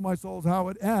Lord, O my soul is how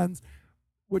it ends,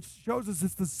 which shows us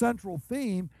it's the central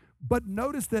theme. But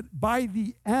notice that by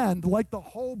the end, like the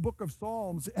whole book of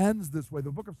Psalms ends this way.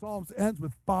 The book of Psalms ends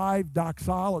with 5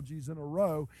 doxologies in a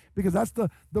row, because that's the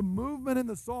movement in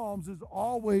the Psalms is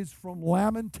always from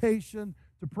lamentation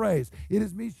to praise. It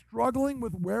is me struggling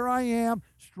with where I am,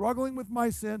 struggling with my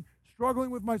sin,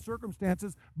 struggling with my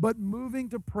circumstances, but moving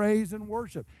to praise and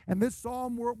worship. And this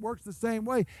psalm works the same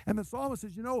way. And the psalmist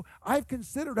says, I've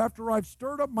considered, after I've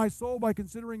stirred up my soul by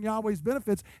considering Yahweh's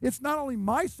benefits, it's not only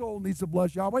my soul needs to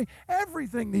bless Yahweh,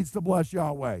 everything needs to bless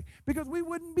Yahweh, because we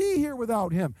wouldn't be here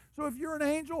without him. So if you're an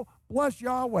angel, bless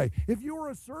Yahweh. If you are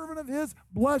a servant of his,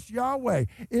 bless Yahweh.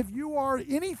 If you are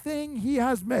anything he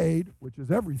has made, which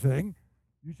is everything,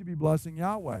 you should be blessing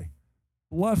Yahweh.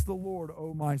 Bless the Lord,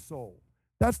 O my soul.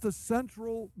 That's the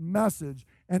central message.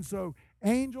 And so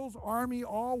angels, army,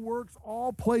 all works,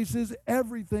 all places,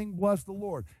 everything, bless the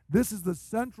Lord. This is the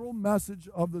central message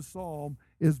of the psalm,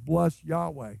 is bless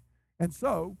Yahweh. And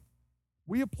so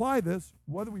we apply this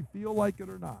whether we feel like it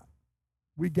or not.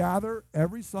 We gather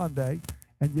every Sunday,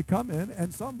 and you come in,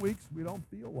 and some weeks we don't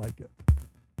feel like it.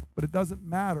 But it doesn't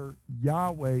matter.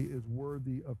 Yahweh is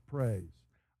worthy of praise.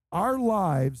 Our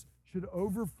lives should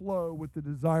overflow with the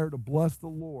desire to bless the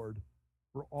Lord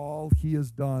for all he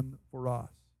has done for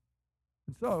us.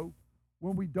 And so,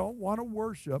 when we don't want to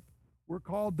worship, we're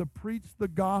called to preach the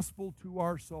gospel to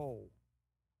our soul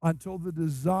until the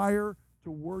desire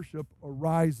to worship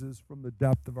arises from the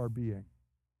depth of our being.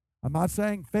 I'm not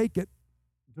saying fake it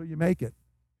until you make it.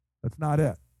 That's not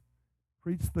it.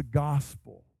 Preach the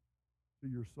gospel to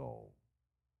your soul.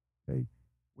 Okay?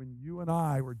 When you and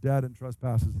I were dead in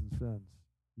trespasses and sins,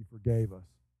 he forgave us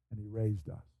and he raised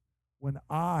us. When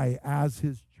I, as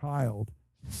his child,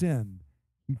 sinned,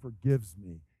 he forgives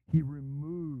me. He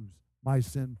removes my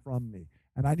sin from me.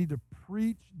 And I need to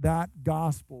preach that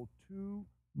gospel to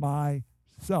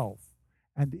myself.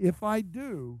 And if I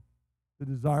do, the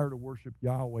desire to worship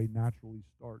Yahweh naturally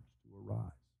starts to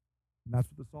arise. And that's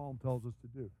what the psalm tells us to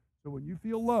do. So when you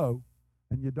feel low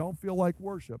and you don't feel like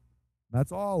worship,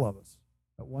 that's all of us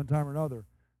at one time or another,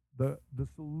 the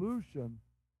solution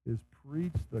is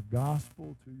preach the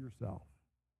gospel to yourself.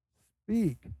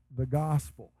 Speak the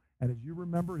gospel. And as you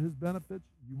remember his benefits,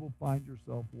 you will find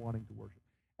yourself wanting to worship.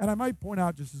 And I might point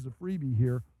out, just as a freebie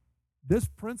here, this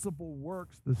principle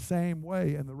works the same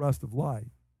way in the rest of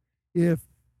life. If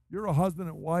you're a husband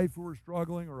and wife who are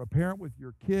struggling, or a parent with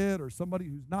your kid, or somebody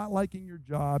who's not liking your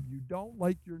job, you don't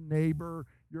like your neighbor,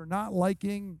 you're not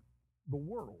liking the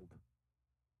world,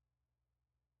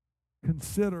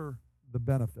 consider the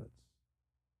benefits.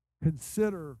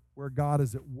 Consider where God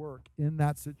is at work in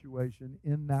that situation,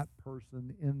 in that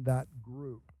person, in that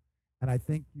group. And I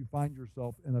think you find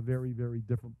yourself in a very, very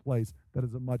different place that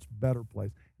is a much better place.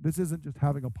 This isn't just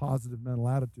having a positive mental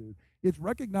attitude. It's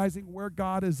recognizing where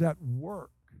God is at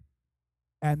work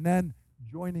and then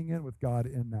joining in with God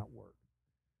in that work.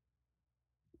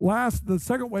 The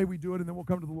second way we do it, and then we'll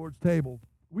come to the Lord's table,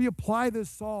 we apply this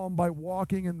psalm by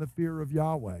walking in the fear of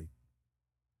Yahweh.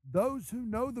 Those who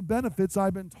know the benefits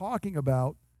I've been talking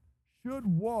about should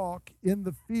walk in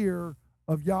the fear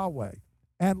of Yahweh.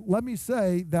 And let me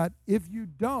say that if you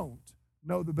don't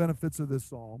know the benefits of this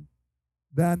psalm,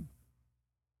 then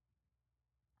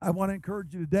I want to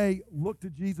encourage you today, look to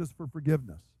Jesus for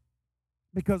forgiveness.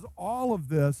 Because all of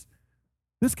this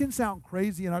can sound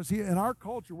crazy. In our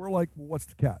culture, we're like, well, what's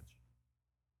the catch?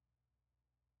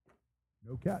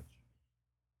 No catch.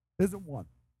 Isn't one.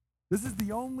 This is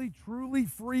the only truly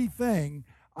free thing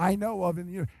I know of in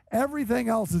the universe. Everything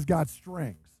else has got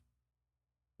strings,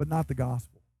 but not the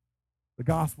gospel. The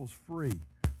gospel's free.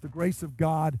 The grace of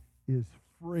God is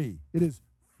free. It is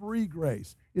free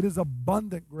grace. It is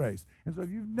abundant grace. And so if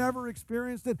you've never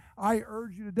experienced it, I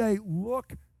urge you today,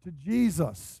 look to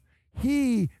Jesus.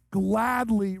 He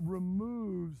gladly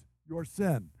removes your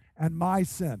sin and my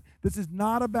sin. This is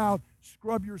not about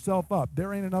scrub yourself up.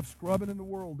 There ain't enough scrubbing in the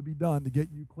world to be done to get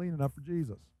you clean enough for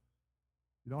Jesus.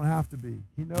 You don't have to be.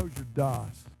 He knows your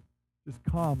dust. Just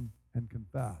come and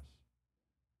confess.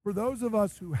 For those of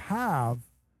us who have,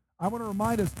 I want to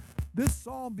remind us, this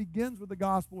psalm begins with the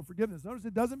gospel of forgiveness. Notice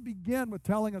it doesn't begin with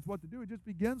telling us what to do. It just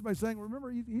begins by saying,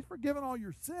 remember, he's forgiven all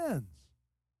your sins.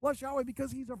 Bless Yahweh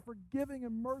because he's a forgiving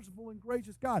and merciful and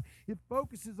gracious God. It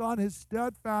focuses on his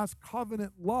steadfast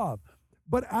covenant love.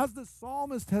 But as the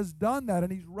psalmist has done that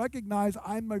and he's recognized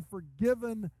I'm a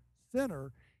forgiven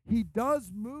sinner, he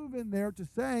does move in there to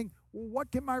saying, well,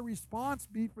 what can my response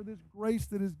be for this grace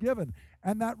that is given?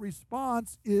 And that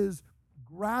response is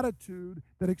gratitude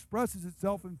that expresses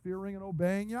itself in fearing and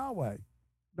obeying Yahweh.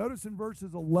 Notice in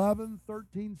verses 11,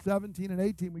 13, 17, and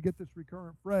 18, we get this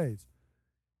recurrent phrase.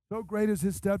 So great is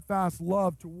his steadfast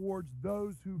love towards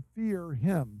those who fear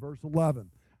him. Verse 11.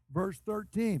 Verse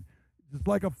 13. Just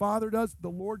like a father does, the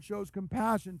Lord shows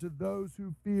compassion to those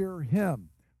who fear him.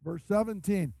 Verse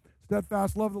 17.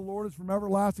 Steadfast love of the Lord is from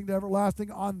everlasting to everlasting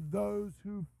on those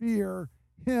who fear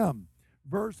him.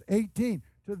 Verse 18.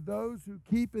 To those who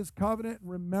keep his covenant and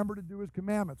remember to do his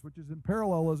commandments, which is in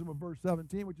parallelism with verse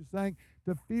 17, which is saying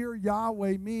to fear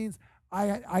Yahweh means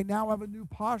I now have a new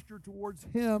posture towards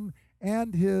him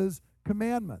and his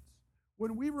commandments.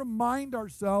 When we remind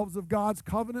ourselves of God's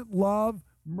covenant love,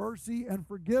 mercy, and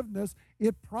forgiveness,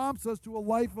 it prompts us to a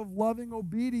life of loving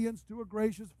obedience to a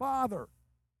gracious Father.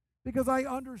 Because I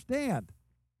understand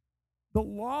the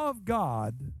law of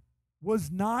God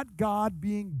was not God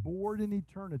being bored in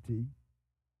eternity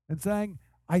and saying,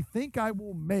 I think I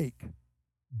will make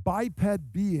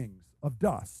biped beings of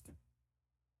dust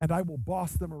and I will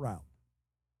boss them around.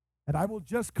 And I will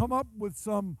just come up with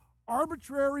some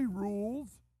arbitrary rules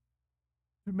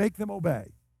to make them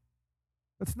obey.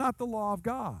 That's not the law of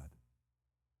God.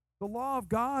 The law of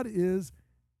God is,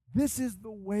 this is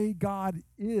the way God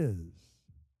is.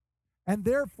 And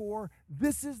therefore,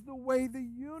 this is the way the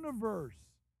universe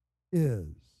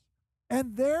is.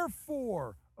 And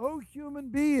therefore, O human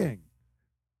being,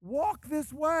 walk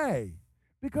this way,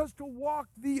 because to walk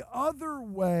the other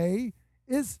way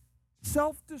is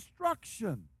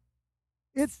self-destruction.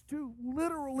 It's to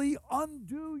literally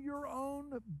undo your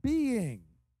own being.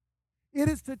 It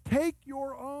is to take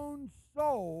your own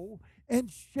soul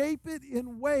and shape it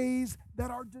in ways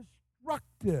that are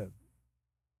destructive.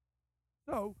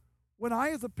 So, when I,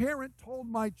 as a parent, told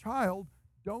my child,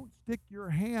 don't stick your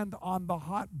hand on the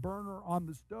hot burner on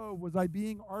the stove, was I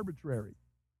being arbitrary?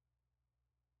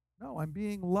 No, I'm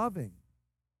being loving.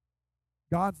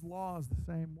 God's law is the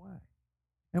same way.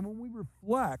 And when we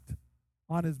reflect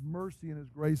on his mercy and his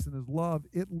grace and his love,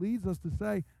 it leads us to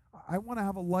say, I want to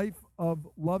have a life of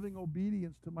loving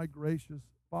obedience to my gracious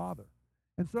Father.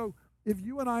 And so, if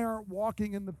you and I aren't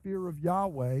walking in the fear of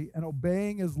Yahweh and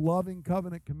obeying his loving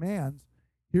covenant commands,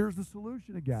 here's the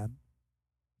solution again.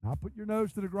 Not put your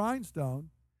nose to the grindstone.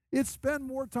 It's spend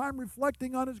more time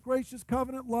reflecting on his gracious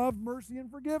covenant love, mercy, and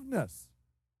forgiveness.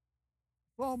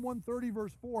 Psalm 130,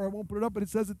 verse 4, I won't put it up, but it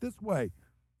says it this way.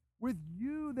 With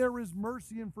you there is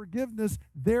mercy and forgiveness,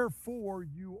 therefore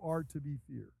you are to be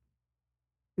feared.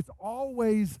 It's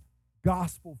always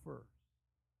gospel first.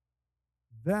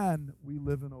 Then we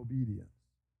live in obedience.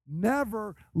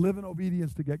 Never live in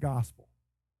obedience to get gospel.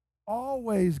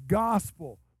 Always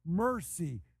gospel,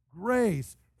 mercy,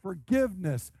 grace,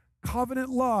 forgiveness, covenant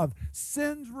love,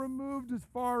 sins removed as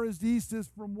far as the east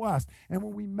is from west. And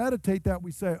when we meditate that,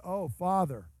 we say, oh,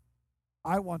 Father,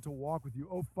 I want to walk with you.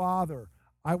 Oh, Father,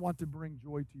 I want to bring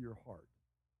joy to your heart.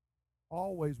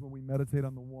 Always when we meditate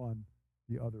on the one,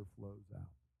 the other flows out.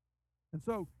 And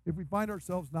so if we find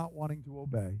ourselves not wanting to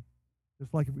obey,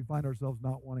 just like if we find ourselves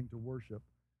not wanting to worship,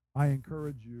 I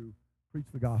encourage you, preach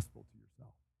the gospel to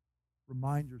yourself.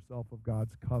 Remind yourself of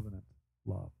God's covenant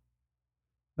love.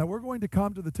 Now we're going to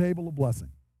come to the table of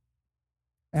blessing.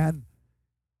 And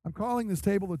I'm calling this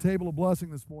table the table of blessing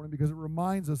this morning because it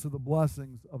reminds us of the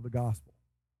blessings of the gospel.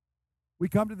 We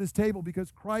come to this table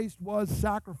because Christ was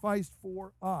sacrificed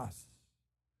for us.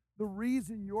 The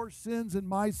reason your sins and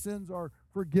my sins are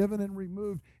forgiven and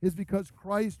removed is because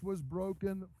Christ was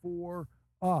broken for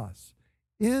us.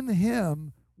 In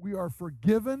him, we are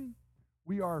forgiven,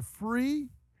 we are free,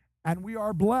 and we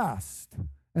are blessed.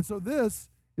 And so this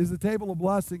is the table of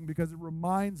blessing because it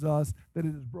reminds us that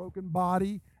it is broken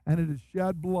body and it is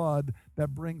shed blood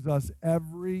that brings us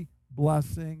every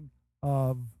blessing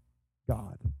of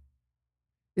God.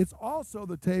 It's also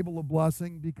the table of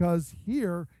blessing because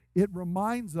here it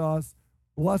reminds us,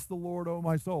 bless the Lord, O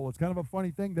my soul. It's kind of a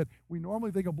funny thing that we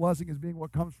normally think of blessing as being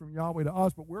what comes from Yahweh to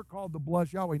us, but we're called to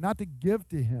bless Yahweh, not to give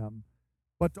to him,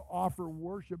 but to offer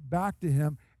worship back to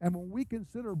him. And when we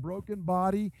consider broken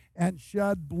body and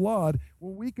shed blood,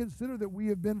 when we consider that we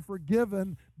have been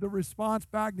forgiven, the response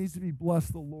back needs to be, bless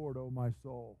the Lord, O my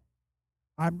soul.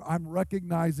 I'm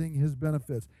recognizing his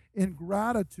benefits. In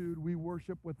gratitude, we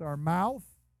worship with our mouth,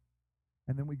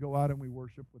 and then we go out and we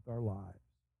worship with our lives.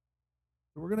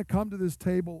 So we're going to come to this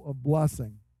table of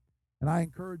blessing, and I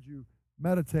encourage you,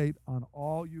 meditate on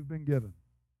all you've been given,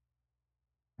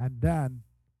 and then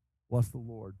bless the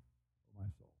Lord, O my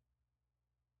soul.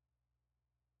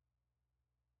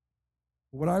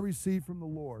 What I received from the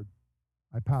Lord,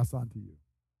 I pass on to you.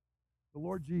 The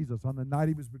Lord Jesus, on the night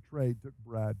he was betrayed, took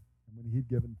bread, and when he'd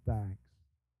given thanks,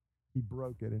 he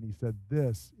broke it, and he said,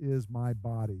 this is my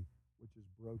body, which is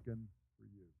broken for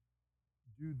you.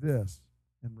 Do this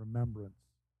in remembrance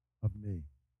of me.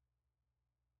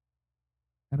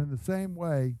 And in the same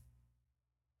way,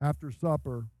 after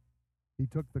supper, he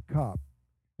took the cup.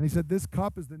 And he said, this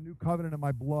cup is the new covenant in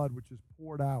my blood, which is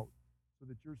poured out so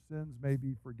that your sins may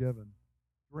be forgiven.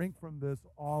 Drink from this,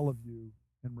 all of you,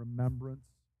 in remembrance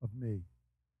of me.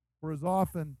 For as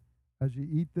often as you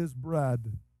eat this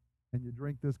bread and you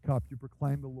drink this cup, you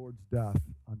proclaim the Lord's death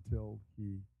until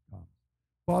he comes.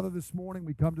 Father, this morning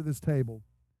we come to this table,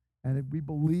 and we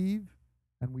believe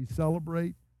and we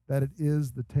celebrate that it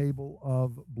is the table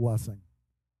of blessing.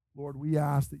 Lord, we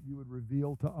ask that you would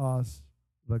reveal to us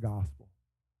the gospel.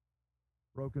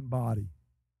 Broken body,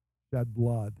 shed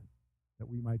blood, that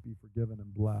we might be forgiven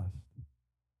and blessed.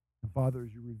 And Father,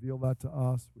 as you reveal that to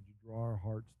us, would you draw our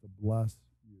hearts to bless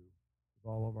you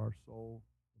with all of our soul,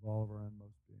 with all of our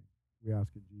inmost being. We ask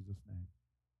in Jesus' name.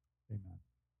 Amen.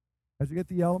 As you get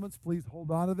the elements, please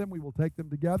hold on to them. We will take them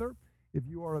together. If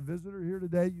you are a visitor here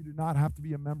today, you do not have to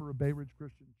be a member of Bay Ridge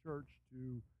Christian Church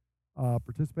to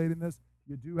participate in this.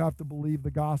 You do have to believe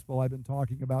the gospel I've been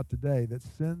talking about today, that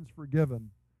sins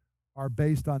forgiven are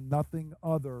based on nothing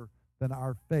other than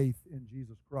our faith in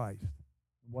Jesus Christ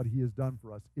and what he has done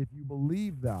for us. If you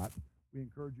believe that, we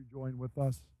encourage you to join with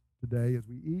us today as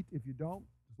we eat. If you don't,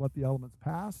 just let the elements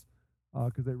pass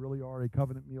because they really are a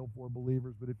covenant meal for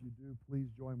believers. But if you do, please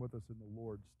join with us in the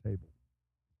Lord's table.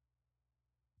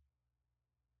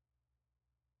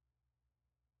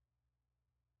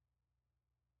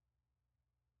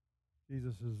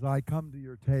 Jesus, as I come to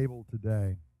your table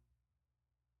today,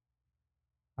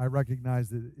 I recognize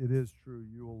that it is true,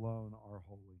 you alone are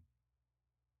holy.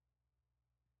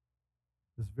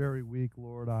 This very week,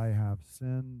 Lord, I have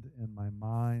sinned in my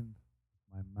mind,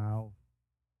 my mouth,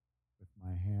 with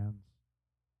my hands.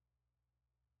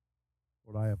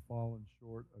 Lord, I have fallen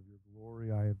short of your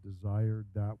glory. I have desired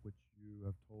that which you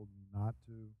have told me not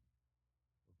to,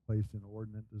 or placed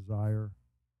inordinate desire,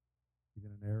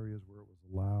 even in areas where it was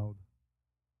allowed.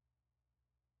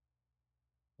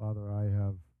 Father, I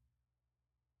have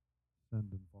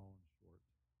sinned and fallen short.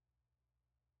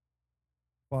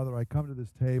 Father, I come to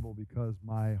this table because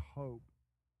my hope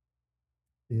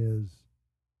is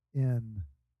in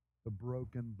the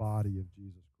broken body of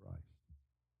Jesus Christ.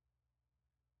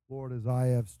 Lord, as I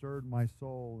have stirred my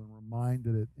soul and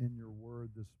reminded it in your word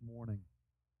this morning,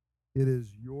 it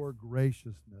is your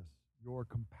graciousness, your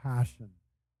compassion,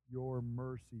 your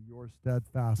mercy, your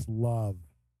steadfast love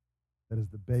that is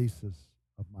the basis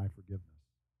of my forgiveness.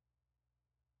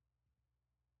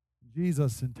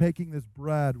 Jesus, in taking this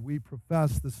bread, we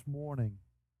profess this morning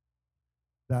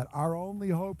that our only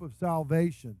hope of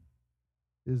salvation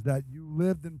is that you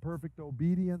lived in perfect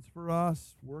obedience for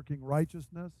us, working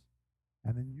righteousness,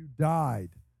 and then you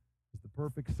died as the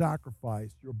perfect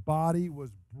sacrifice. Your body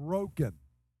was broken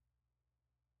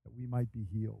that we might be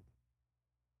healed.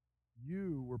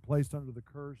 You were placed under the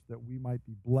curse that we might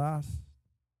be blessed.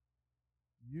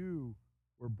 You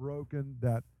were broken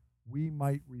that we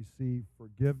might receive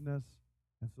forgiveness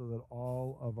and so that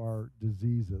all of our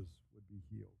diseases would be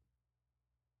healed.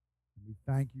 And we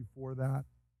thank you for that.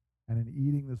 And in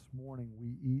eating this morning,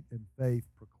 we eat in faith,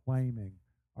 proclaiming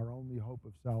our only hope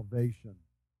of salvation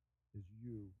is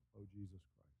you, O Jesus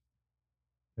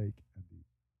Christ. Take and eat.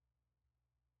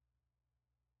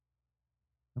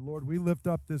 And Lord, we lift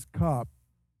up this cup,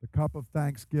 the cup of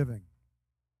thanksgiving,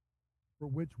 for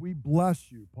which we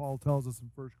bless you. Paul tells us in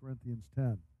 1 Corinthians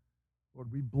 10.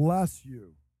 Lord, we bless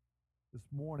you this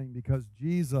morning because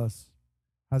Jesus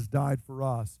has died for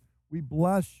us. We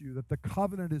bless you that the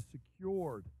covenant is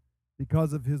secured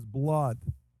because of his blood.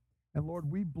 And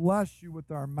Lord, we bless you with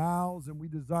our mouths, and we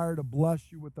desire to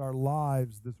bless you with our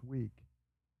lives this week.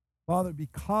 Father,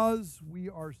 because we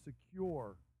are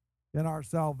secure in our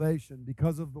salvation,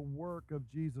 because of the work of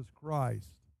Jesus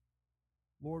Christ,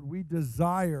 Lord, we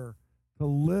desire to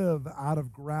live out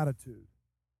of gratitude.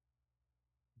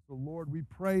 So, Lord, we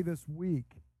pray this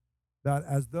week that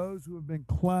as those who have been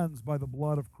cleansed by the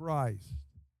blood of Christ,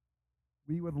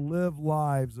 we would live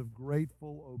lives of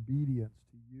grateful obedience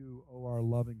to you, O our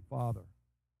loving Father.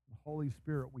 And Holy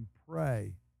Spirit, we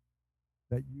pray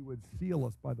that you would seal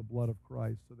us by the blood of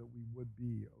Christ so that we would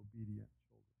be obedient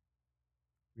children.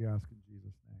 We ask in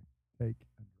Jesus' name. Take and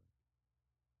drink.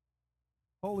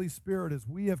 Holy Spirit, as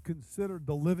we have considered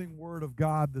the living word of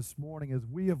God this morning, as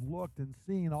we have looked and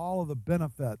seen all of the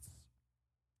benefits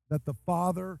that the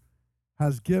Father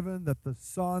has given, that the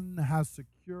Son has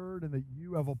secured, and that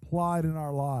you have applied in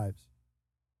our lives.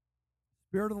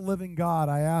 Spirit of the living God,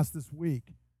 I ask this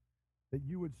week that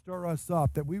you would stir us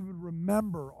up, that we would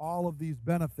remember all of these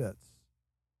benefits,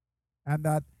 and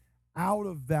that out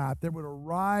of that there would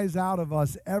arise out of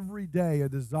us every day a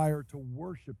desire to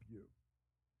worship you,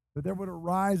 that there would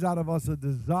arise out of us a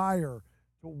desire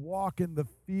to walk in the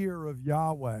fear of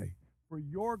Yahweh for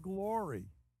your glory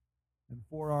and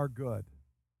for our good.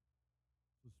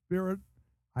 Spirit,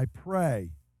 I pray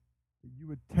that you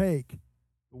would take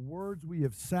the words we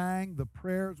have sang, the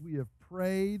prayers we have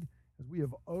prayed, as we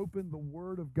have opened the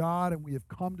Word of God and we have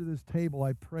come to this table,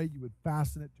 I pray you would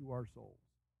fasten it to our souls.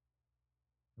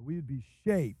 That we would be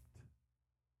shaped,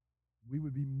 we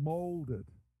would be molded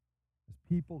as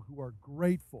people who are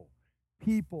grateful,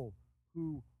 people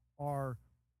who are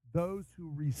those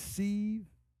who receive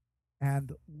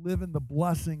and live in the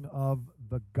blessing of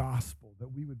the gospel,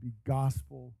 that we would be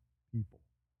gospel people.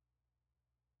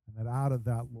 And that out of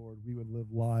that, Lord, we would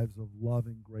live lives of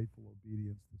loving, grateful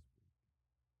obedience this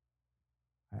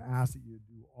week. I ask that you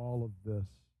do all of this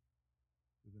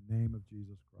in the name of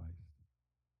Jesus Christ.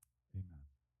 Amen.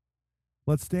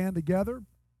 Let's stand together.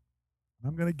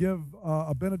 I'm going to give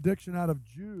a benediction out of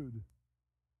Jude,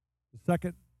 the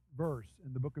second verse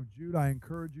in the book of Jude. I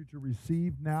encourage you to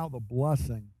receive now the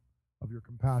blessing of your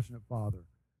compassionate Father.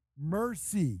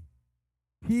 Mercy,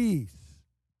 peace,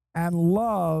 and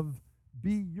love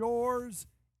be yours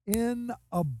in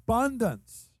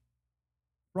abundance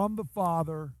from the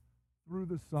Father through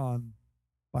the Son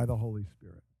by the Holy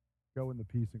Spirit. Go in the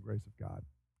peace and grace of God.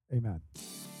 Amen.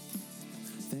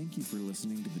 Thank you for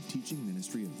listening to the teaching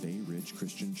ministry of Bay Ridge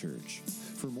Christian Church.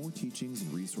 For more teachings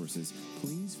and resources,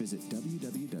 please visit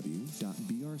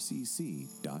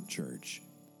www.brcc.church.